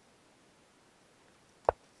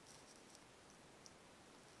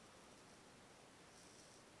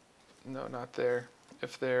 No, not there.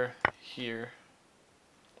 If they're here.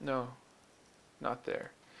 No, not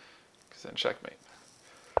there. Because then checkmate.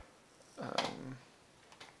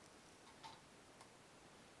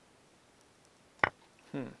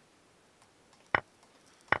 Now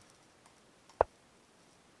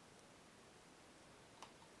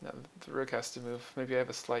the rook has to move. Maybe I have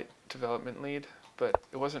a slight development lead, but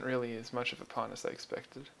it wasn't really as much of a pawn as I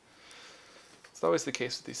expected. It's always the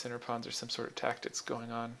case with these center pawns. There's some sort of tactics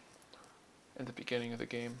going on in the beginning of the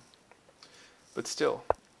game. But still,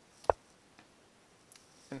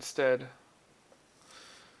 instead,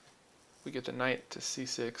 we get the knight to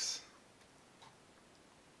c6.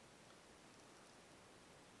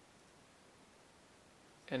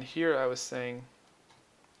 And here I was saying,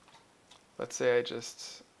 let's say I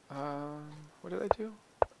just, what did I do?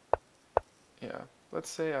 Yeah, let's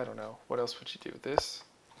say, I don't know, what else would you do? This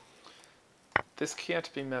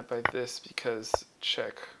can't be met by this because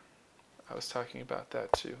check. I was talking about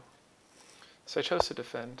that too. So I chose to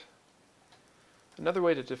defend. Another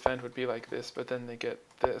way to defend would be like this, but then they get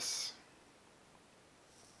this.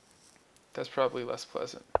 That's probably less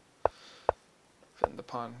pleasant than the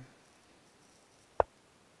pawn.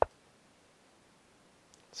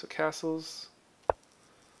 So castles.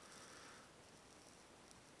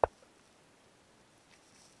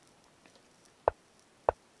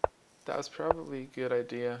 That was probably a good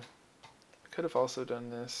idea. I could have also done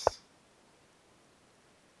this.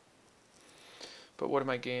 But what am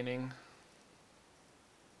I gaining?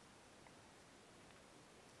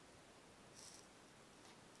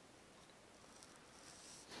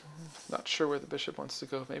 Not sure where the bishop wants to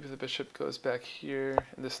go. Maybe the bishop goes back here,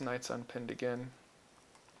 and this knight's unpinned again.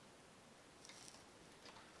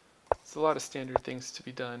 It's a lot of standard things to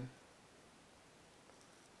be done.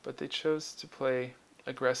 But they chose to play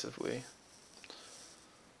aggressively.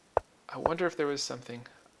 I wonder if there was something.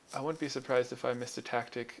 I wouldn't be surprised if I missed a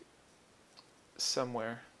tactic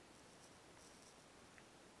somewhere.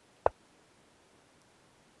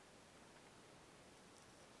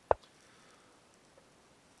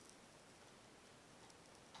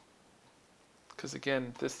 Because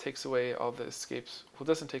again, this takes away all the escapes. Well, it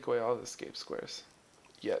doesn't take away all the escape squares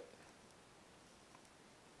yet.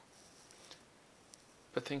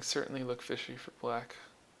 But things certainly look fishy for black.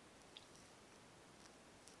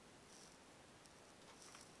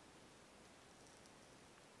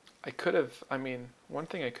 I could have, one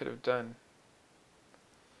thing I could have done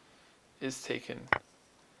is taken,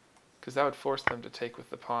 because that would force them to take with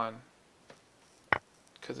the pawn.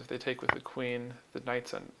 Because if they take with the queen,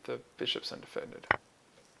 the bishop's undefended.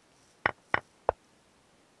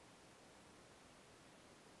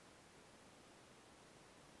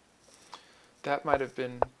 That might have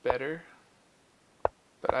been better,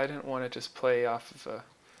 but I didn't want to just play off of a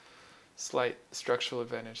slight structural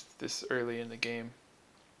advantage this early in the game.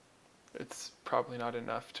 It's probably not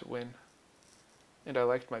enough to win, and I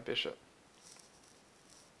liked my bishop.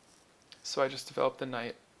 So I just developed the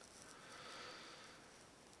knight.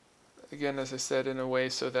 Again, as I said, in a way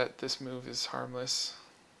so that this move is harmless.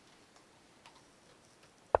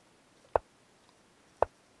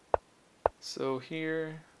 So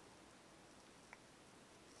here,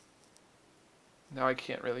 now I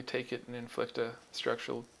can't really take it and inflict a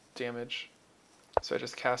structural damage, so I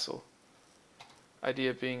just castle.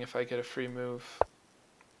 Idea being, if I get a free move,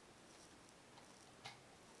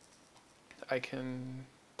 I can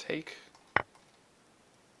take,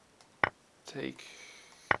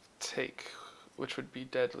 which would be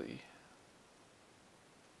deadly.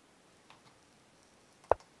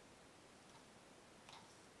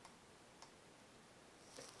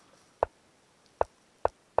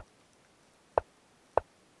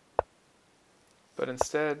 But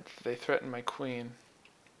instead, they threatened my queen.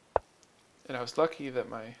 And I was lucky that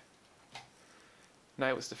my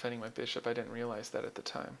knight was defending my bishop. I didn't realize that at the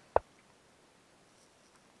time.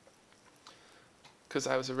 Because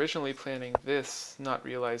I was originally planning this, not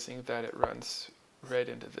realizing that it runs right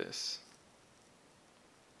into this.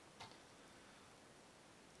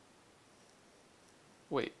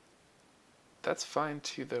 Wait, that's fine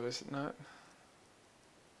too though, is it not?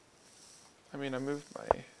 I moved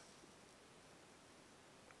my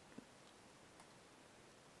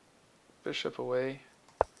bishop away.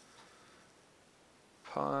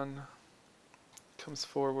 Pawn comes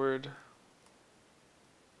forward.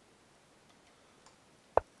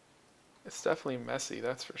 It's definitely messy,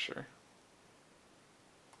 that's for sure.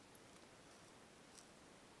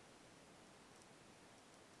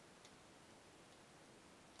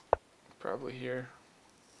 Probably here.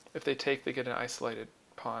 If they take, they get an isolated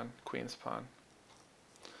pawn, queen's pawn.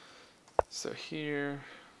 So here,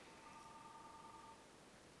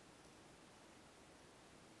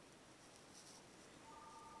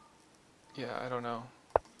 yeah, I don't know.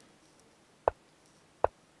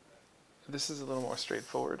 This is a little more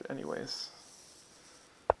straightforward anyways.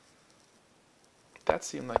 that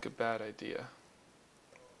seemed like a bad idea.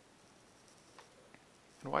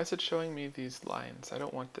 And why is it showing me these lines? I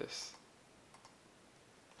don't want this.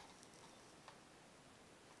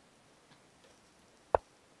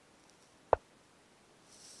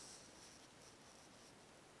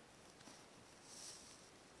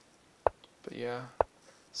 But yeah,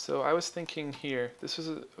 so I was thinking here, this was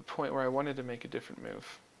a point where I wanted to make a different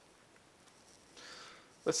move.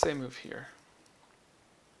 Let's say move here.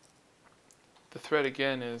 The threat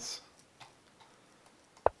again is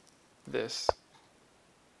this.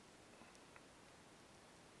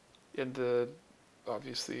 And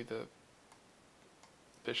obviously the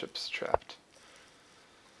bishop's trapped.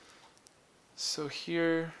 So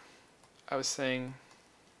here I was saying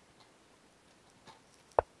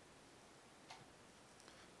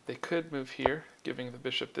they could move here, giving the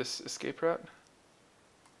bishop this escape route,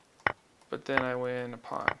 but then I win a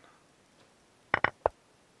pawn.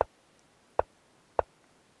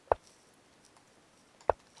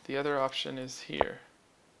 The other option is here,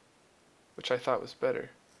 which I thought was better,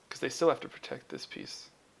 because they still have to protect this piece.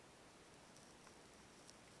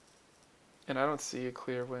 And I don't see a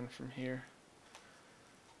clear win from here.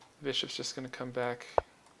 The bishop's just going to come back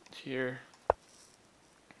here,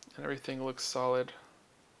 and everything looks solid.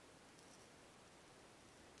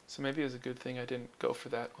 So maybe it was a good thing I didn't go for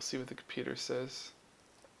that. We'll see what the computer says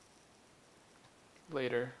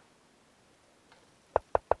later.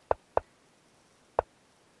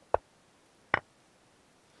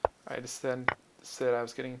 I just then said I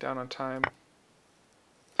was getting down on time.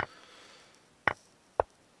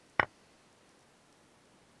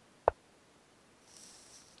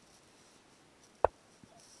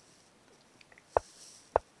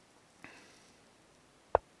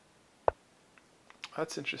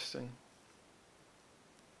 That's interesting.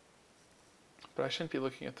 But I shouldn't be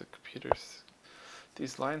looking at the computers.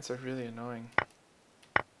 These lines are really annoying.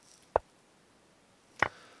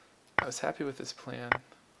 I was happy with this plan.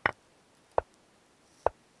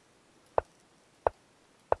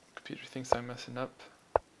 Computer thinks I'm messing up.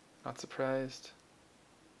 Not surprised.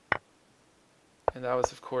 And that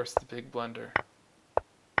was, of course, the big blunder.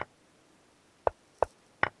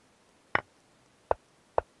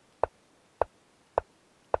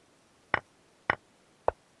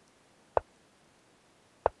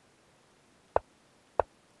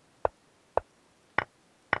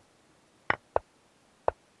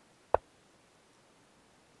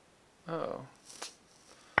 Oh.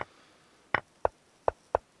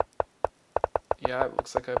 Yeah, it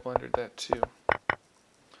looks like I blundered that too.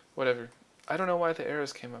 Whatever. I don't know why the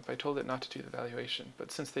arrows came up. I told it not to do the valuation,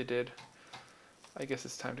 but since they did, I guess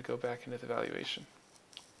it's time to go back into the valuation,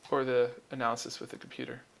 or the analysis with the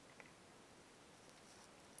computer.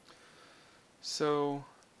 So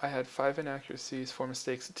I had 5 inaccuracies, 4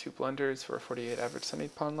 mistakes, and 2 blunders for a 48 average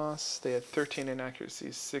semi-pawn loss. They had 13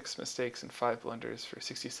 inaccuracies, 6 mistakes, and 5 blunders for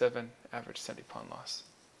 67 average semi-pawn loss.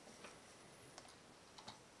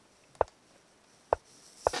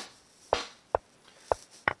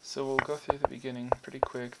 So we'll go through the beginning pretty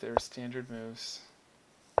quick. There are standard moves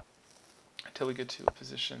until we get to a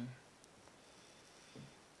position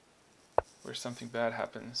where something bad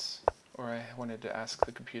happens, or I wanted to ask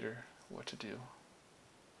the computer what to do.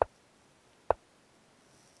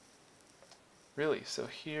 Really, so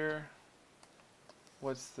here,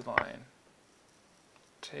 what's the line?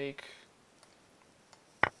 Take,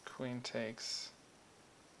 queen takes.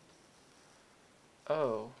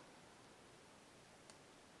 Oh.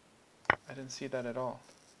 I didn't see that at all.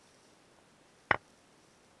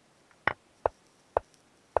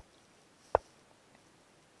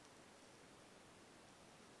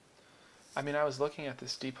 I mean, I was looking at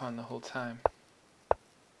this d-pawn the whole time.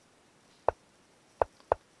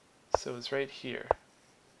 So it's right here.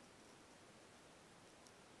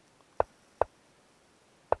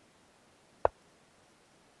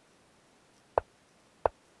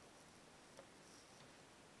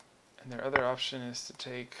 And their other option is to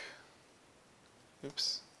take,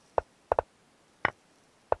 oops,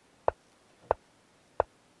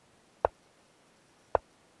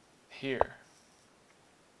 here.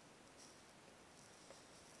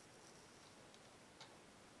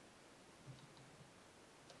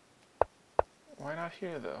 Why not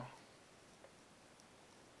here, though?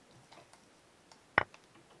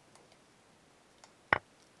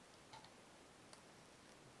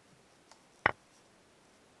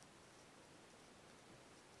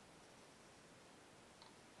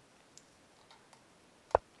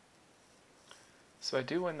 So I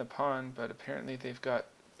do win the pawn, but apparently they've got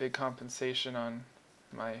big compensation on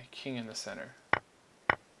my king in the center.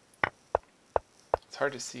 It's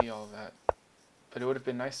hard to see all of that. But it would have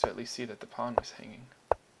been nice to at least see that the pawn was hanging.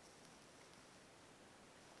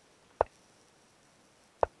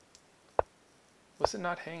 Was it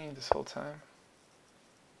not hanging this whole time?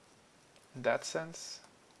 In that sense?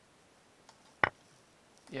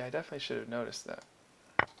 Yeah, I definitely should have noticed that.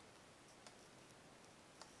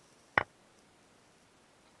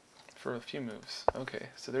 For a few moves. Okay,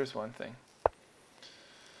 so there's one thing.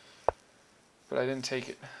 But I didn't take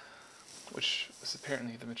it, which was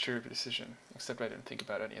apparently the mature decision, except I didn't think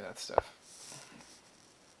about any of that stuff.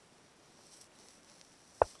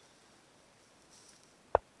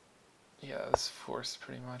 Yeah, that's forced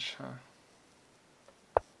pretty much, huh?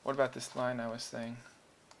 What about this line I was saying?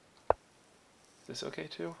 Is this okay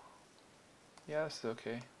too? Yeah, this is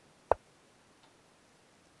okay.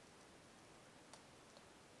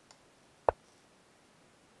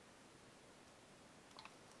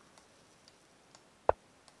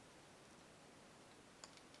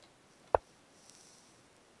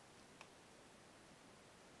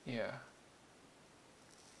 Yeah.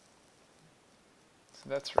 So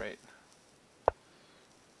that's right.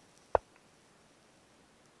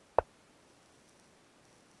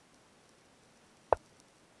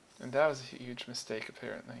 And that was a huge mistake,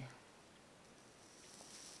 apparently.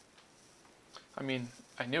 I mean,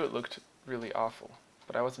 I knew it looked really awful,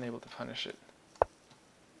 but I wasn't able to punish it.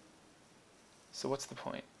 So what's the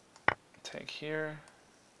point? Take here,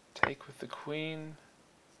 take with the queen.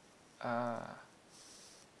 I'm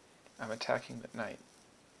attacking the knight.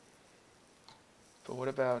 But what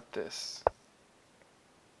about this?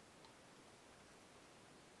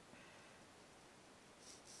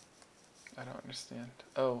 I don't understand.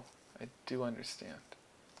 Oh, I do understand.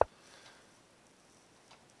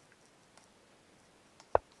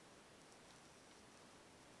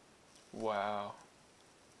 Wow.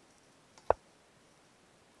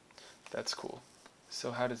 That's cool.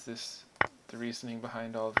 So how does this, the reasoning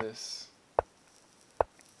behind all this,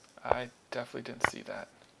 I definitely didn't see that,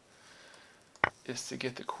 is to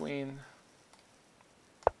get the queen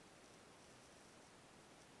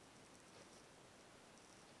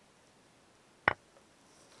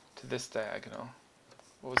to this diagonal.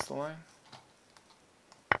 What was the line?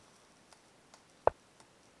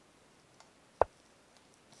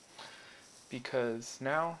 Because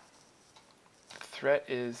now the threat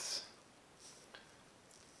is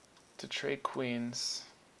to trade queens,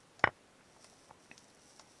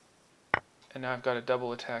 and now I've got a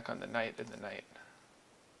double attack on the knight and the knight.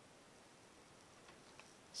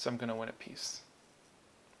 So I'm going to win a piece.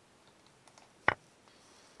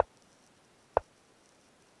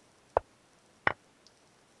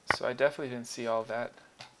 So I definitely didn't see all that.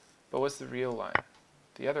 But what's the real line?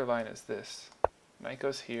 The other line is this. Knight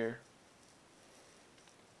goes here.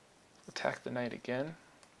 Attack the knight again.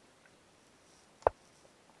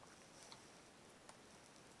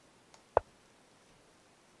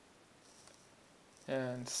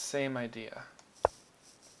 And same idea.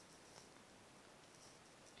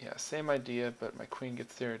 Yeah, same idea, but my queen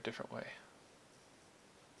gets there a different way.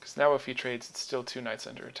 Because now if he trades, it's still two knights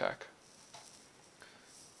under attack.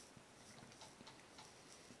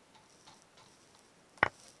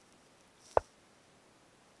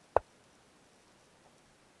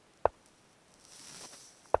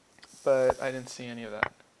 But I didn't see any of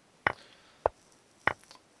that.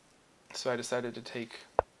 So I decided to take...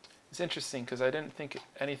 It's interesting because I didn't think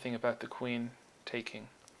anything about the queen taking.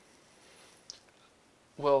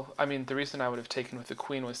 Well, I mean, the reason I would have taken with the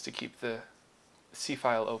queen was to keep the c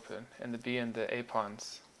file open and the b and the a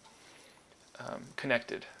pawns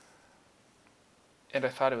connected. And I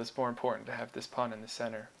thought it was more important to have this pawn in the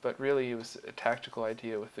center, but really it was a tactical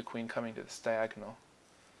idea with the queen coming to this diagonal.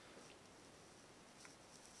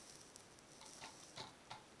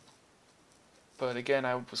 But again,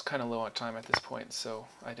 I was kind of low on time at this point, so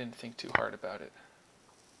I didn't think too hard about it.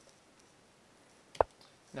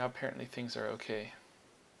 Now apparently things are okay.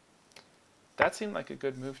 That seemed like a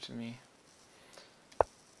good move to me.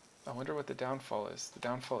 I wonder what the downfall is. The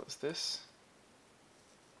downfall is this.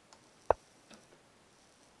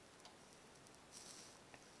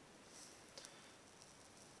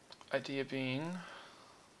 Idea being...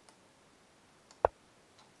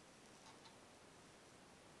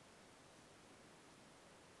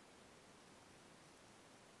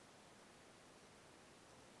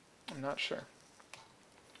 I'm not sure.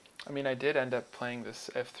 I mean, I did end up playing this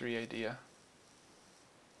f3 idea.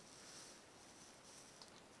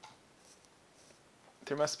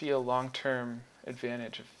 There must be a long-term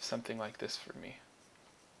advantage of something like this for me.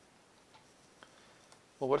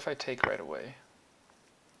 Well, what if I take right away?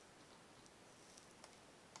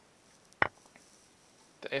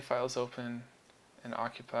 The A file is open and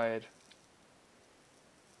occupied.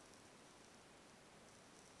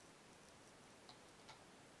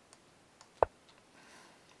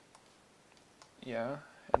 Yeah,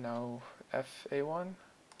 and now fa1.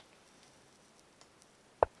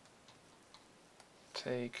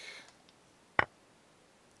 Take,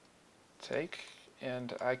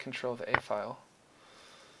 and I control the A file.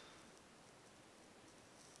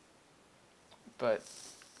 But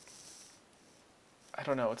I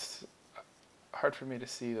don't know, it's hard for me to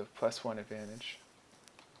see the +1 advantage.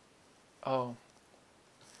 Oh,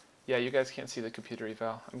 yeah, you guys can't see the computer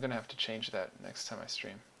eval. I'm gonna have to change that next time I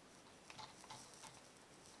stream.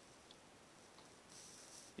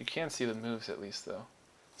 You can see the moves at least though.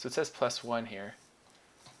 So it says +1 here.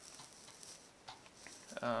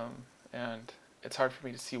 And it's hard for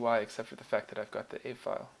me to see why, except for the fact that I've got the A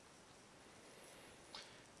file.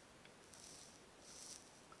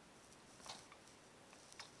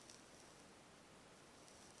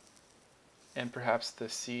 And perhaps the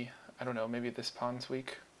C, I don't know, maybe this pawn's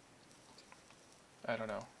weak. I don't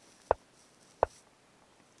know.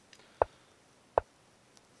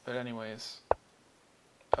 But anyways,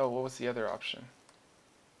 oh, what was the other option?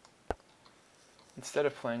 Instead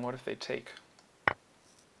of playing, what if they take?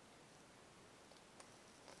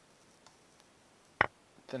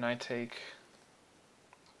 Then I take.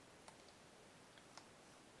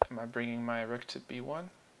 Am I bringing my rook to b1?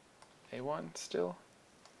 a1 still?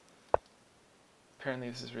 Apparently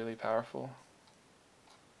this is really powerful.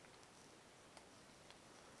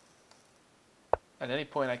 At any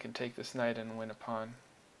point I can take this knight and win a pawn.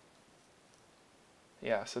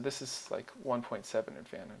 Yeah, so this is like 1.7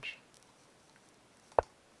 advantage.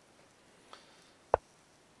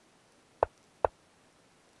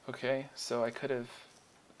 Okay, so I could have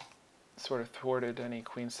sort of thwarted any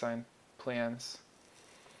queenside plans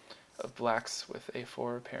of blacks with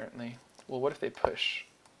a4 apparently. Well, what if they push?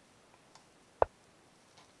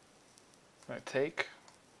 I take.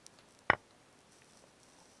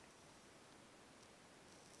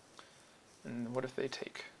 And what if they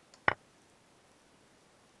take?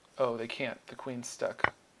 Oh, they can't. The queen's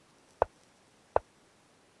stuck.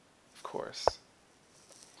 Of course.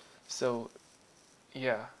 So,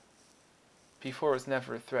 yeah. b4 was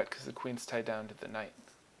never a threat because the queen's tied down to the knight,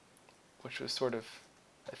 which was sort of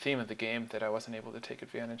a theme of the game that I wasn't able to take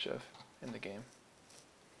advantage of in the game.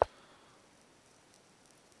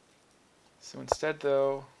 So instead,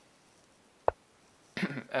 though,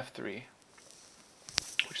 f3,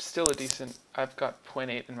 which is still a decent, I've got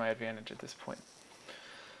 0.8 in my advantage at this point.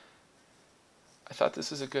 I thought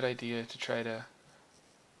this was a good idea to try to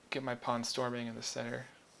get my pawn storming in the center.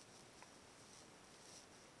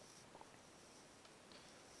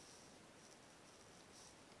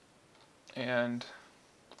 And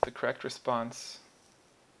the correct response,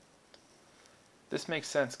 this makes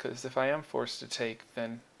sense because if I am forced to take,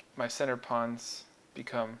 then my center pawns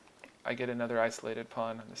become, I get another isolated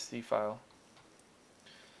pawn on the C file.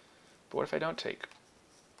 But what if I don't take?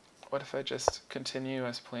 What if I just continue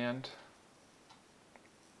as planned?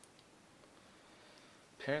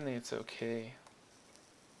 Apparently it's okay.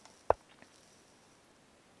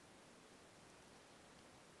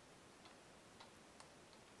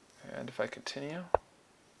 And if I continue,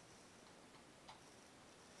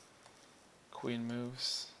 queen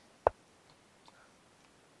moves.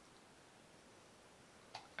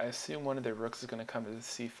 I assume one of their rooks is going to come to the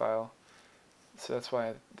C file, so that's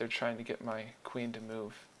why they're trying to get my queen to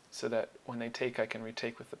move, so that when they take I can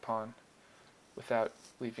retake with the pawn without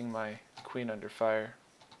leaving my queen under fire.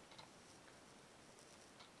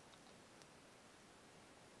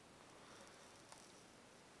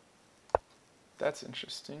 That's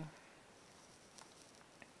interesting.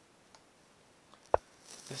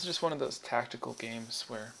 This is just one of those tactical games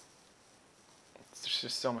where there's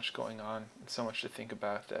just so much going on and so much to think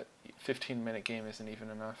about that 15-minute game isn't even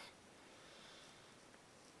enough.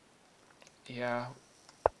 Yeah,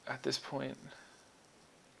 at this point,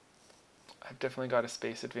 I've definitely got a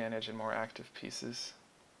space advantage and more active pieces,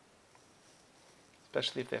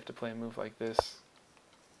 especially if they have to play a move like this.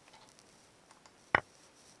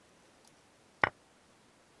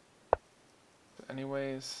 But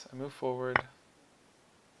anyways, I move forward.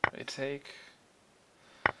 I take.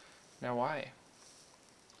 Now why?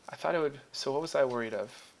 I thought it would, so what was I worried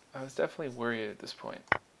of? I was definitely worried at this point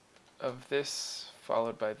of this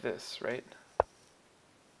followed by this, right?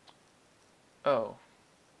 Oh.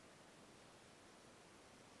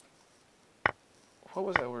 What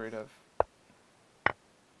was I worried of?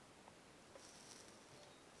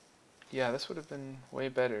 Yeah, this would have been way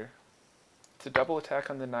better. It's a double attack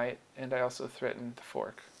on the knight, and I also threatened the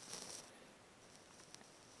fork.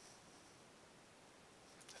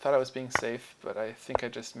 I thought I was being safe, but I think I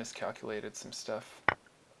just miscalculated some stuff.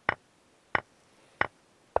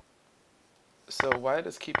 So why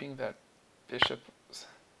does keeping that bishop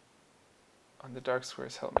on the dark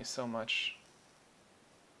squares helped me so much.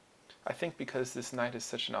 I think because this knight is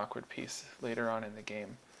such an awkward piece later on in the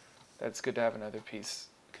game, that it's good to have another piece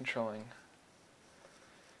controlling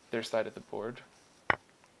their side of the board.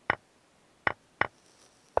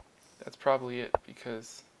 That's probably it,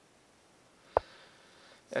 because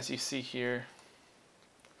as you see here,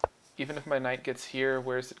 even if my knight gets here,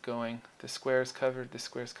 where's it going? This square is covered, this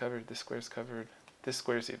square is covered, this square is covered, this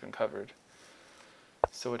square is even covered.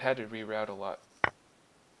 So it had to reroute a lot.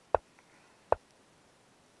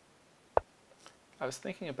 I was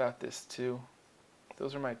thinking about this too.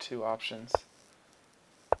 Those are my two options.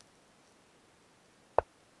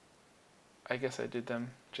 I guess I did them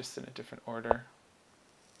just in a different order.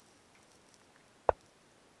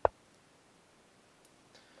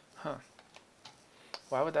 Huh.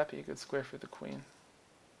 Why would that be a good square for the queen?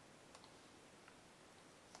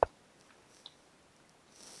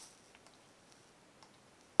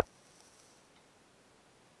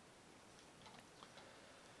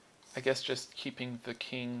 I guess just keeping the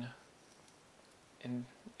king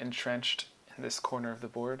entrenched in this corner of the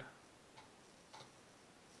board.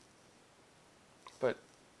 But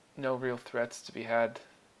no real threats to be had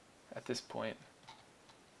at this point.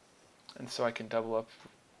 And so I can double up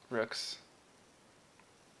rooks.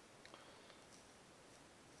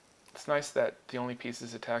 It's nice that the only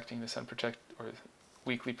pieces attacking this unprotected or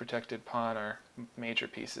weakly protected pawn are major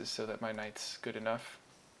pieces, so that my knight's good enough.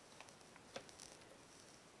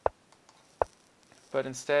 But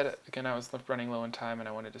instead, again, I was running low on time and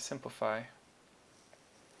I wanted to simplify.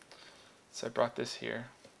 So I brought this here.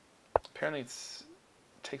 Apparently it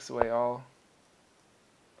takes away all.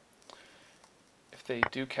 If they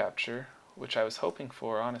do capture, which I was hoping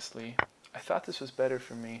for, honestly, I thought this was better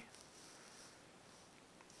for me.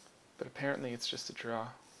 But apparently it's just a draw.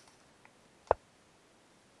 I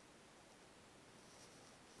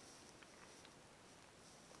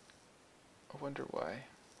wonder why.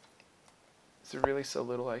 Is there really so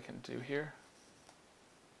little I can do here?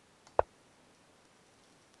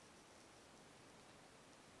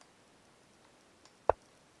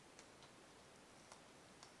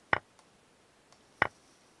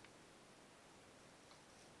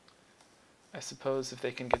 I suppose if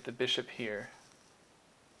they can get the bishop here,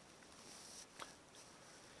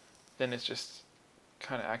 then it's just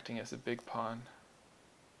kind of acting as a big pawn.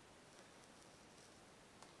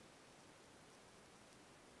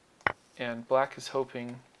 And black is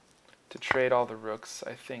hoping to trade all the rooks,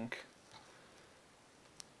 I think,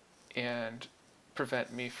 and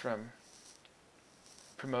prevent me from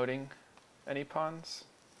promoting any pawns.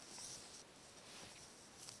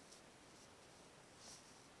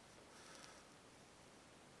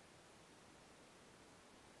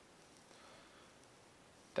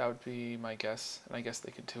 That would be my guess, and I guess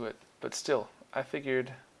they could do it. But still, I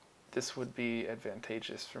figured this would be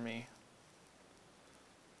advantageous for me.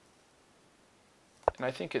 And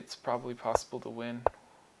I think it's probably possible to win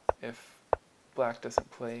if black doesn't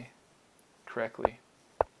play correctly,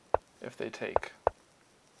 if they take.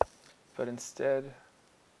 But instead,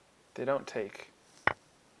 they don't take,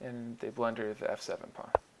 and they blunder the f7 pawn.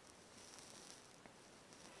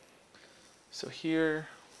 So here,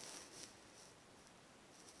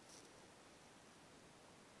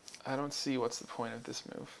 I don't see what's the point of this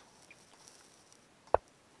move.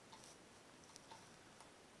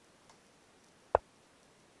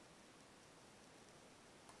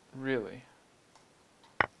 Really?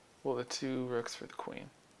 Well, the two rooks for the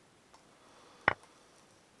queen.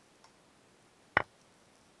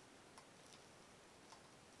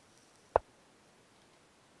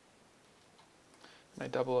 And I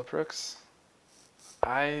double up rooks.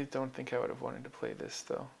 I don't think I would have wanted to play this,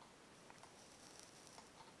 though.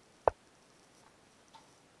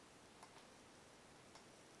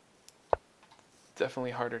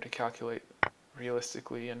 Definitely harder to calculate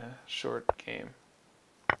realistically in a short game.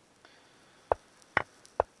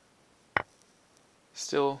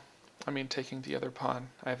 Still, I mean, taking the other pawn,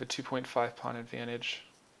 I have a 2.5 pawn advantage.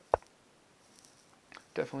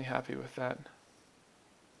 Definitely happy with that.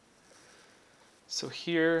 So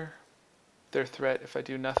here, their threat, if I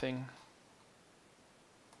do nothing,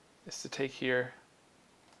 is to take here.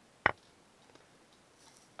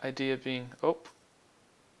 Idea being, oh,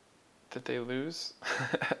 that they lose.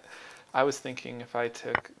 I was thinking if I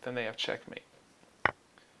took, then they have checkmate.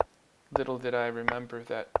 Little did I remember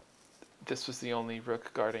that this was the only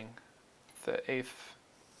rook guarding the eighth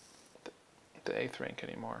rank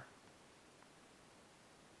anymore.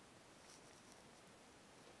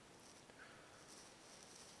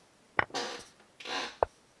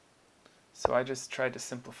 So I just tried to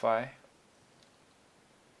simplify.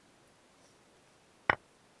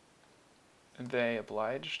 And they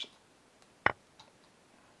obliged.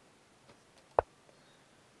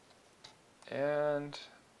 And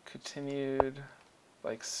continued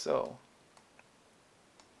like so.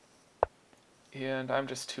 And I'm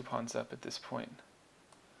just 2 pawns up at this point.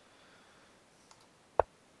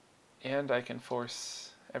 And I can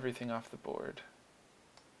force everything off the board.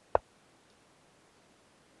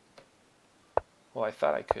 Well, I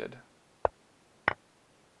thought I could.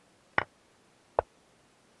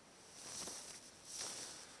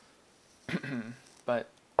 But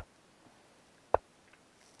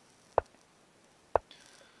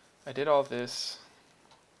I did all this.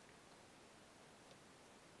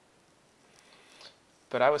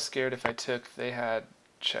 But I was scared if I took, they had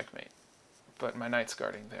checkmate. But my knight's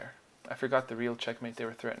guarding there. I forgot the real checkmate they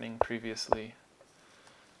were threatening previously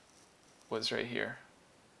was right here.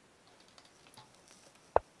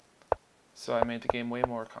 So I made the game way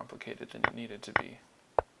more complicated than it needed to be.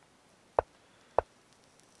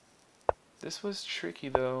 This was tricky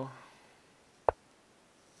though.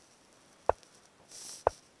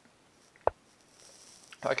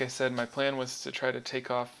 Like I said, my plan was to try to take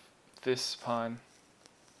off this pawn,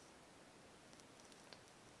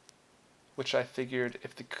 which I figured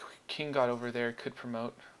if the king got over there could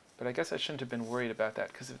promote, but I guess I shouldn't have been worried about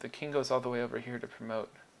that, because if the king goes all the way over here to promote,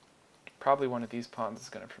 probably one of these pawns is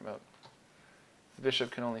going to promote. The bishop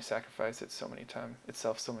can only sacrifice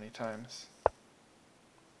itself so many times.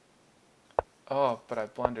 Oh, but I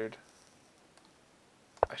blundered.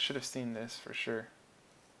 I should have seen this for sure.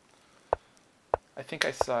 I think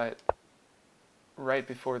I saw it right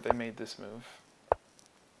before they made this move.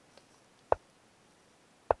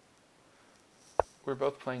 We're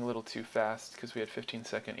both playing a little too fast because we had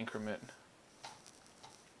 15-second increment.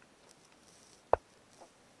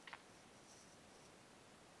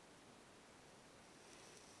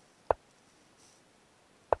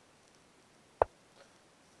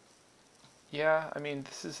 Yeah, I mean,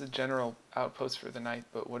 this is a general outpost for the knight,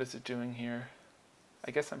 but what is it doing here?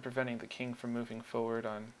 I guess I'm preventing the king from moving forward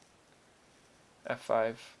on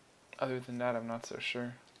f5. Other than that, I'm not so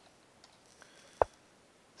sure.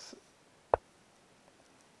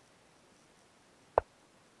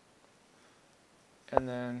 And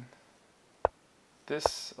then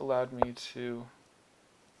this allowed me to...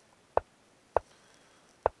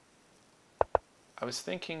 I was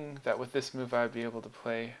thinking that with this move I would be able to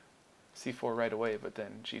play c4 right away, but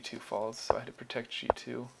then g2 falls, so I had to protect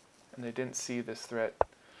g2. And they didn't see this threat,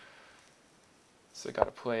 so I got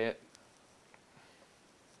to play it.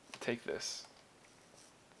 Take this.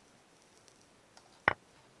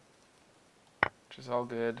 Which is all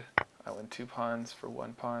good. I win 2 pawns for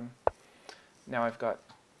 1 pawn. Now I've got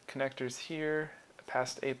connectors here, a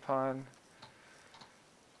passed a pawn,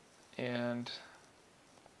 and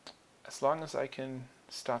as long as I can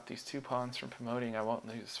stop these 2 pawns from promoting, I won't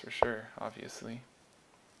lose for sure, obviously.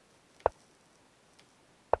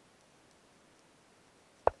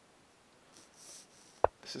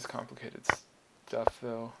 This is complicated stuff,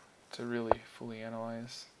 though, to really fully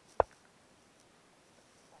analyze.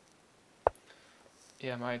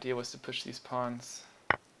 Yeah, my idea was to push these pawns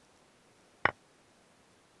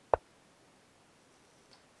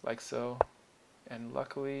like so, and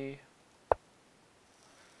luckily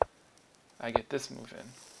I get this move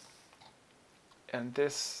in. And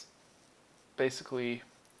this basically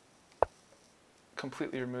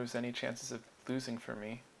completely removes any chances of losing for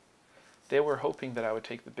me. They were hoping that I would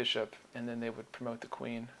take the bishop and then they would promote the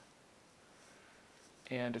queen.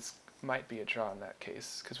 And it might be a draw in that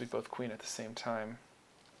case, because we both queen at the same time.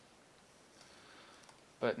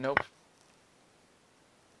 But nope.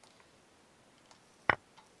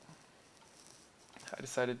 I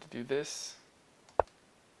decided to do this.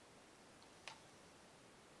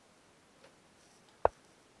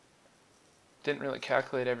 Didn't really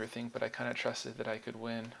calculate everything, but I kind of trusted that I could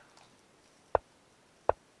win.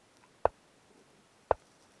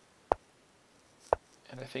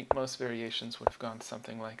 And I think most variations would have gone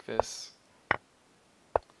something like this.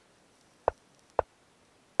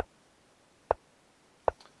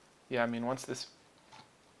 Yeah, I mean, once this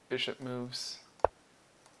bishop moves,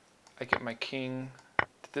 I get my king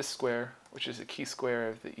to this square, which is a key square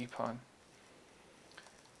of the e-pawn.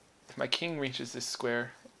 If my king reaches this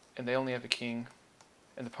square, and they only have a king,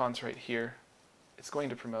 and the pawn's right here, it's going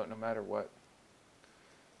to promote no matter what.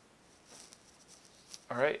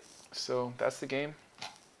 Alright, so that's the game.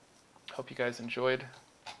 Hope you guys enjoyed.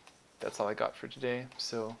 That's all I got for today,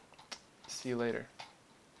 so see you later.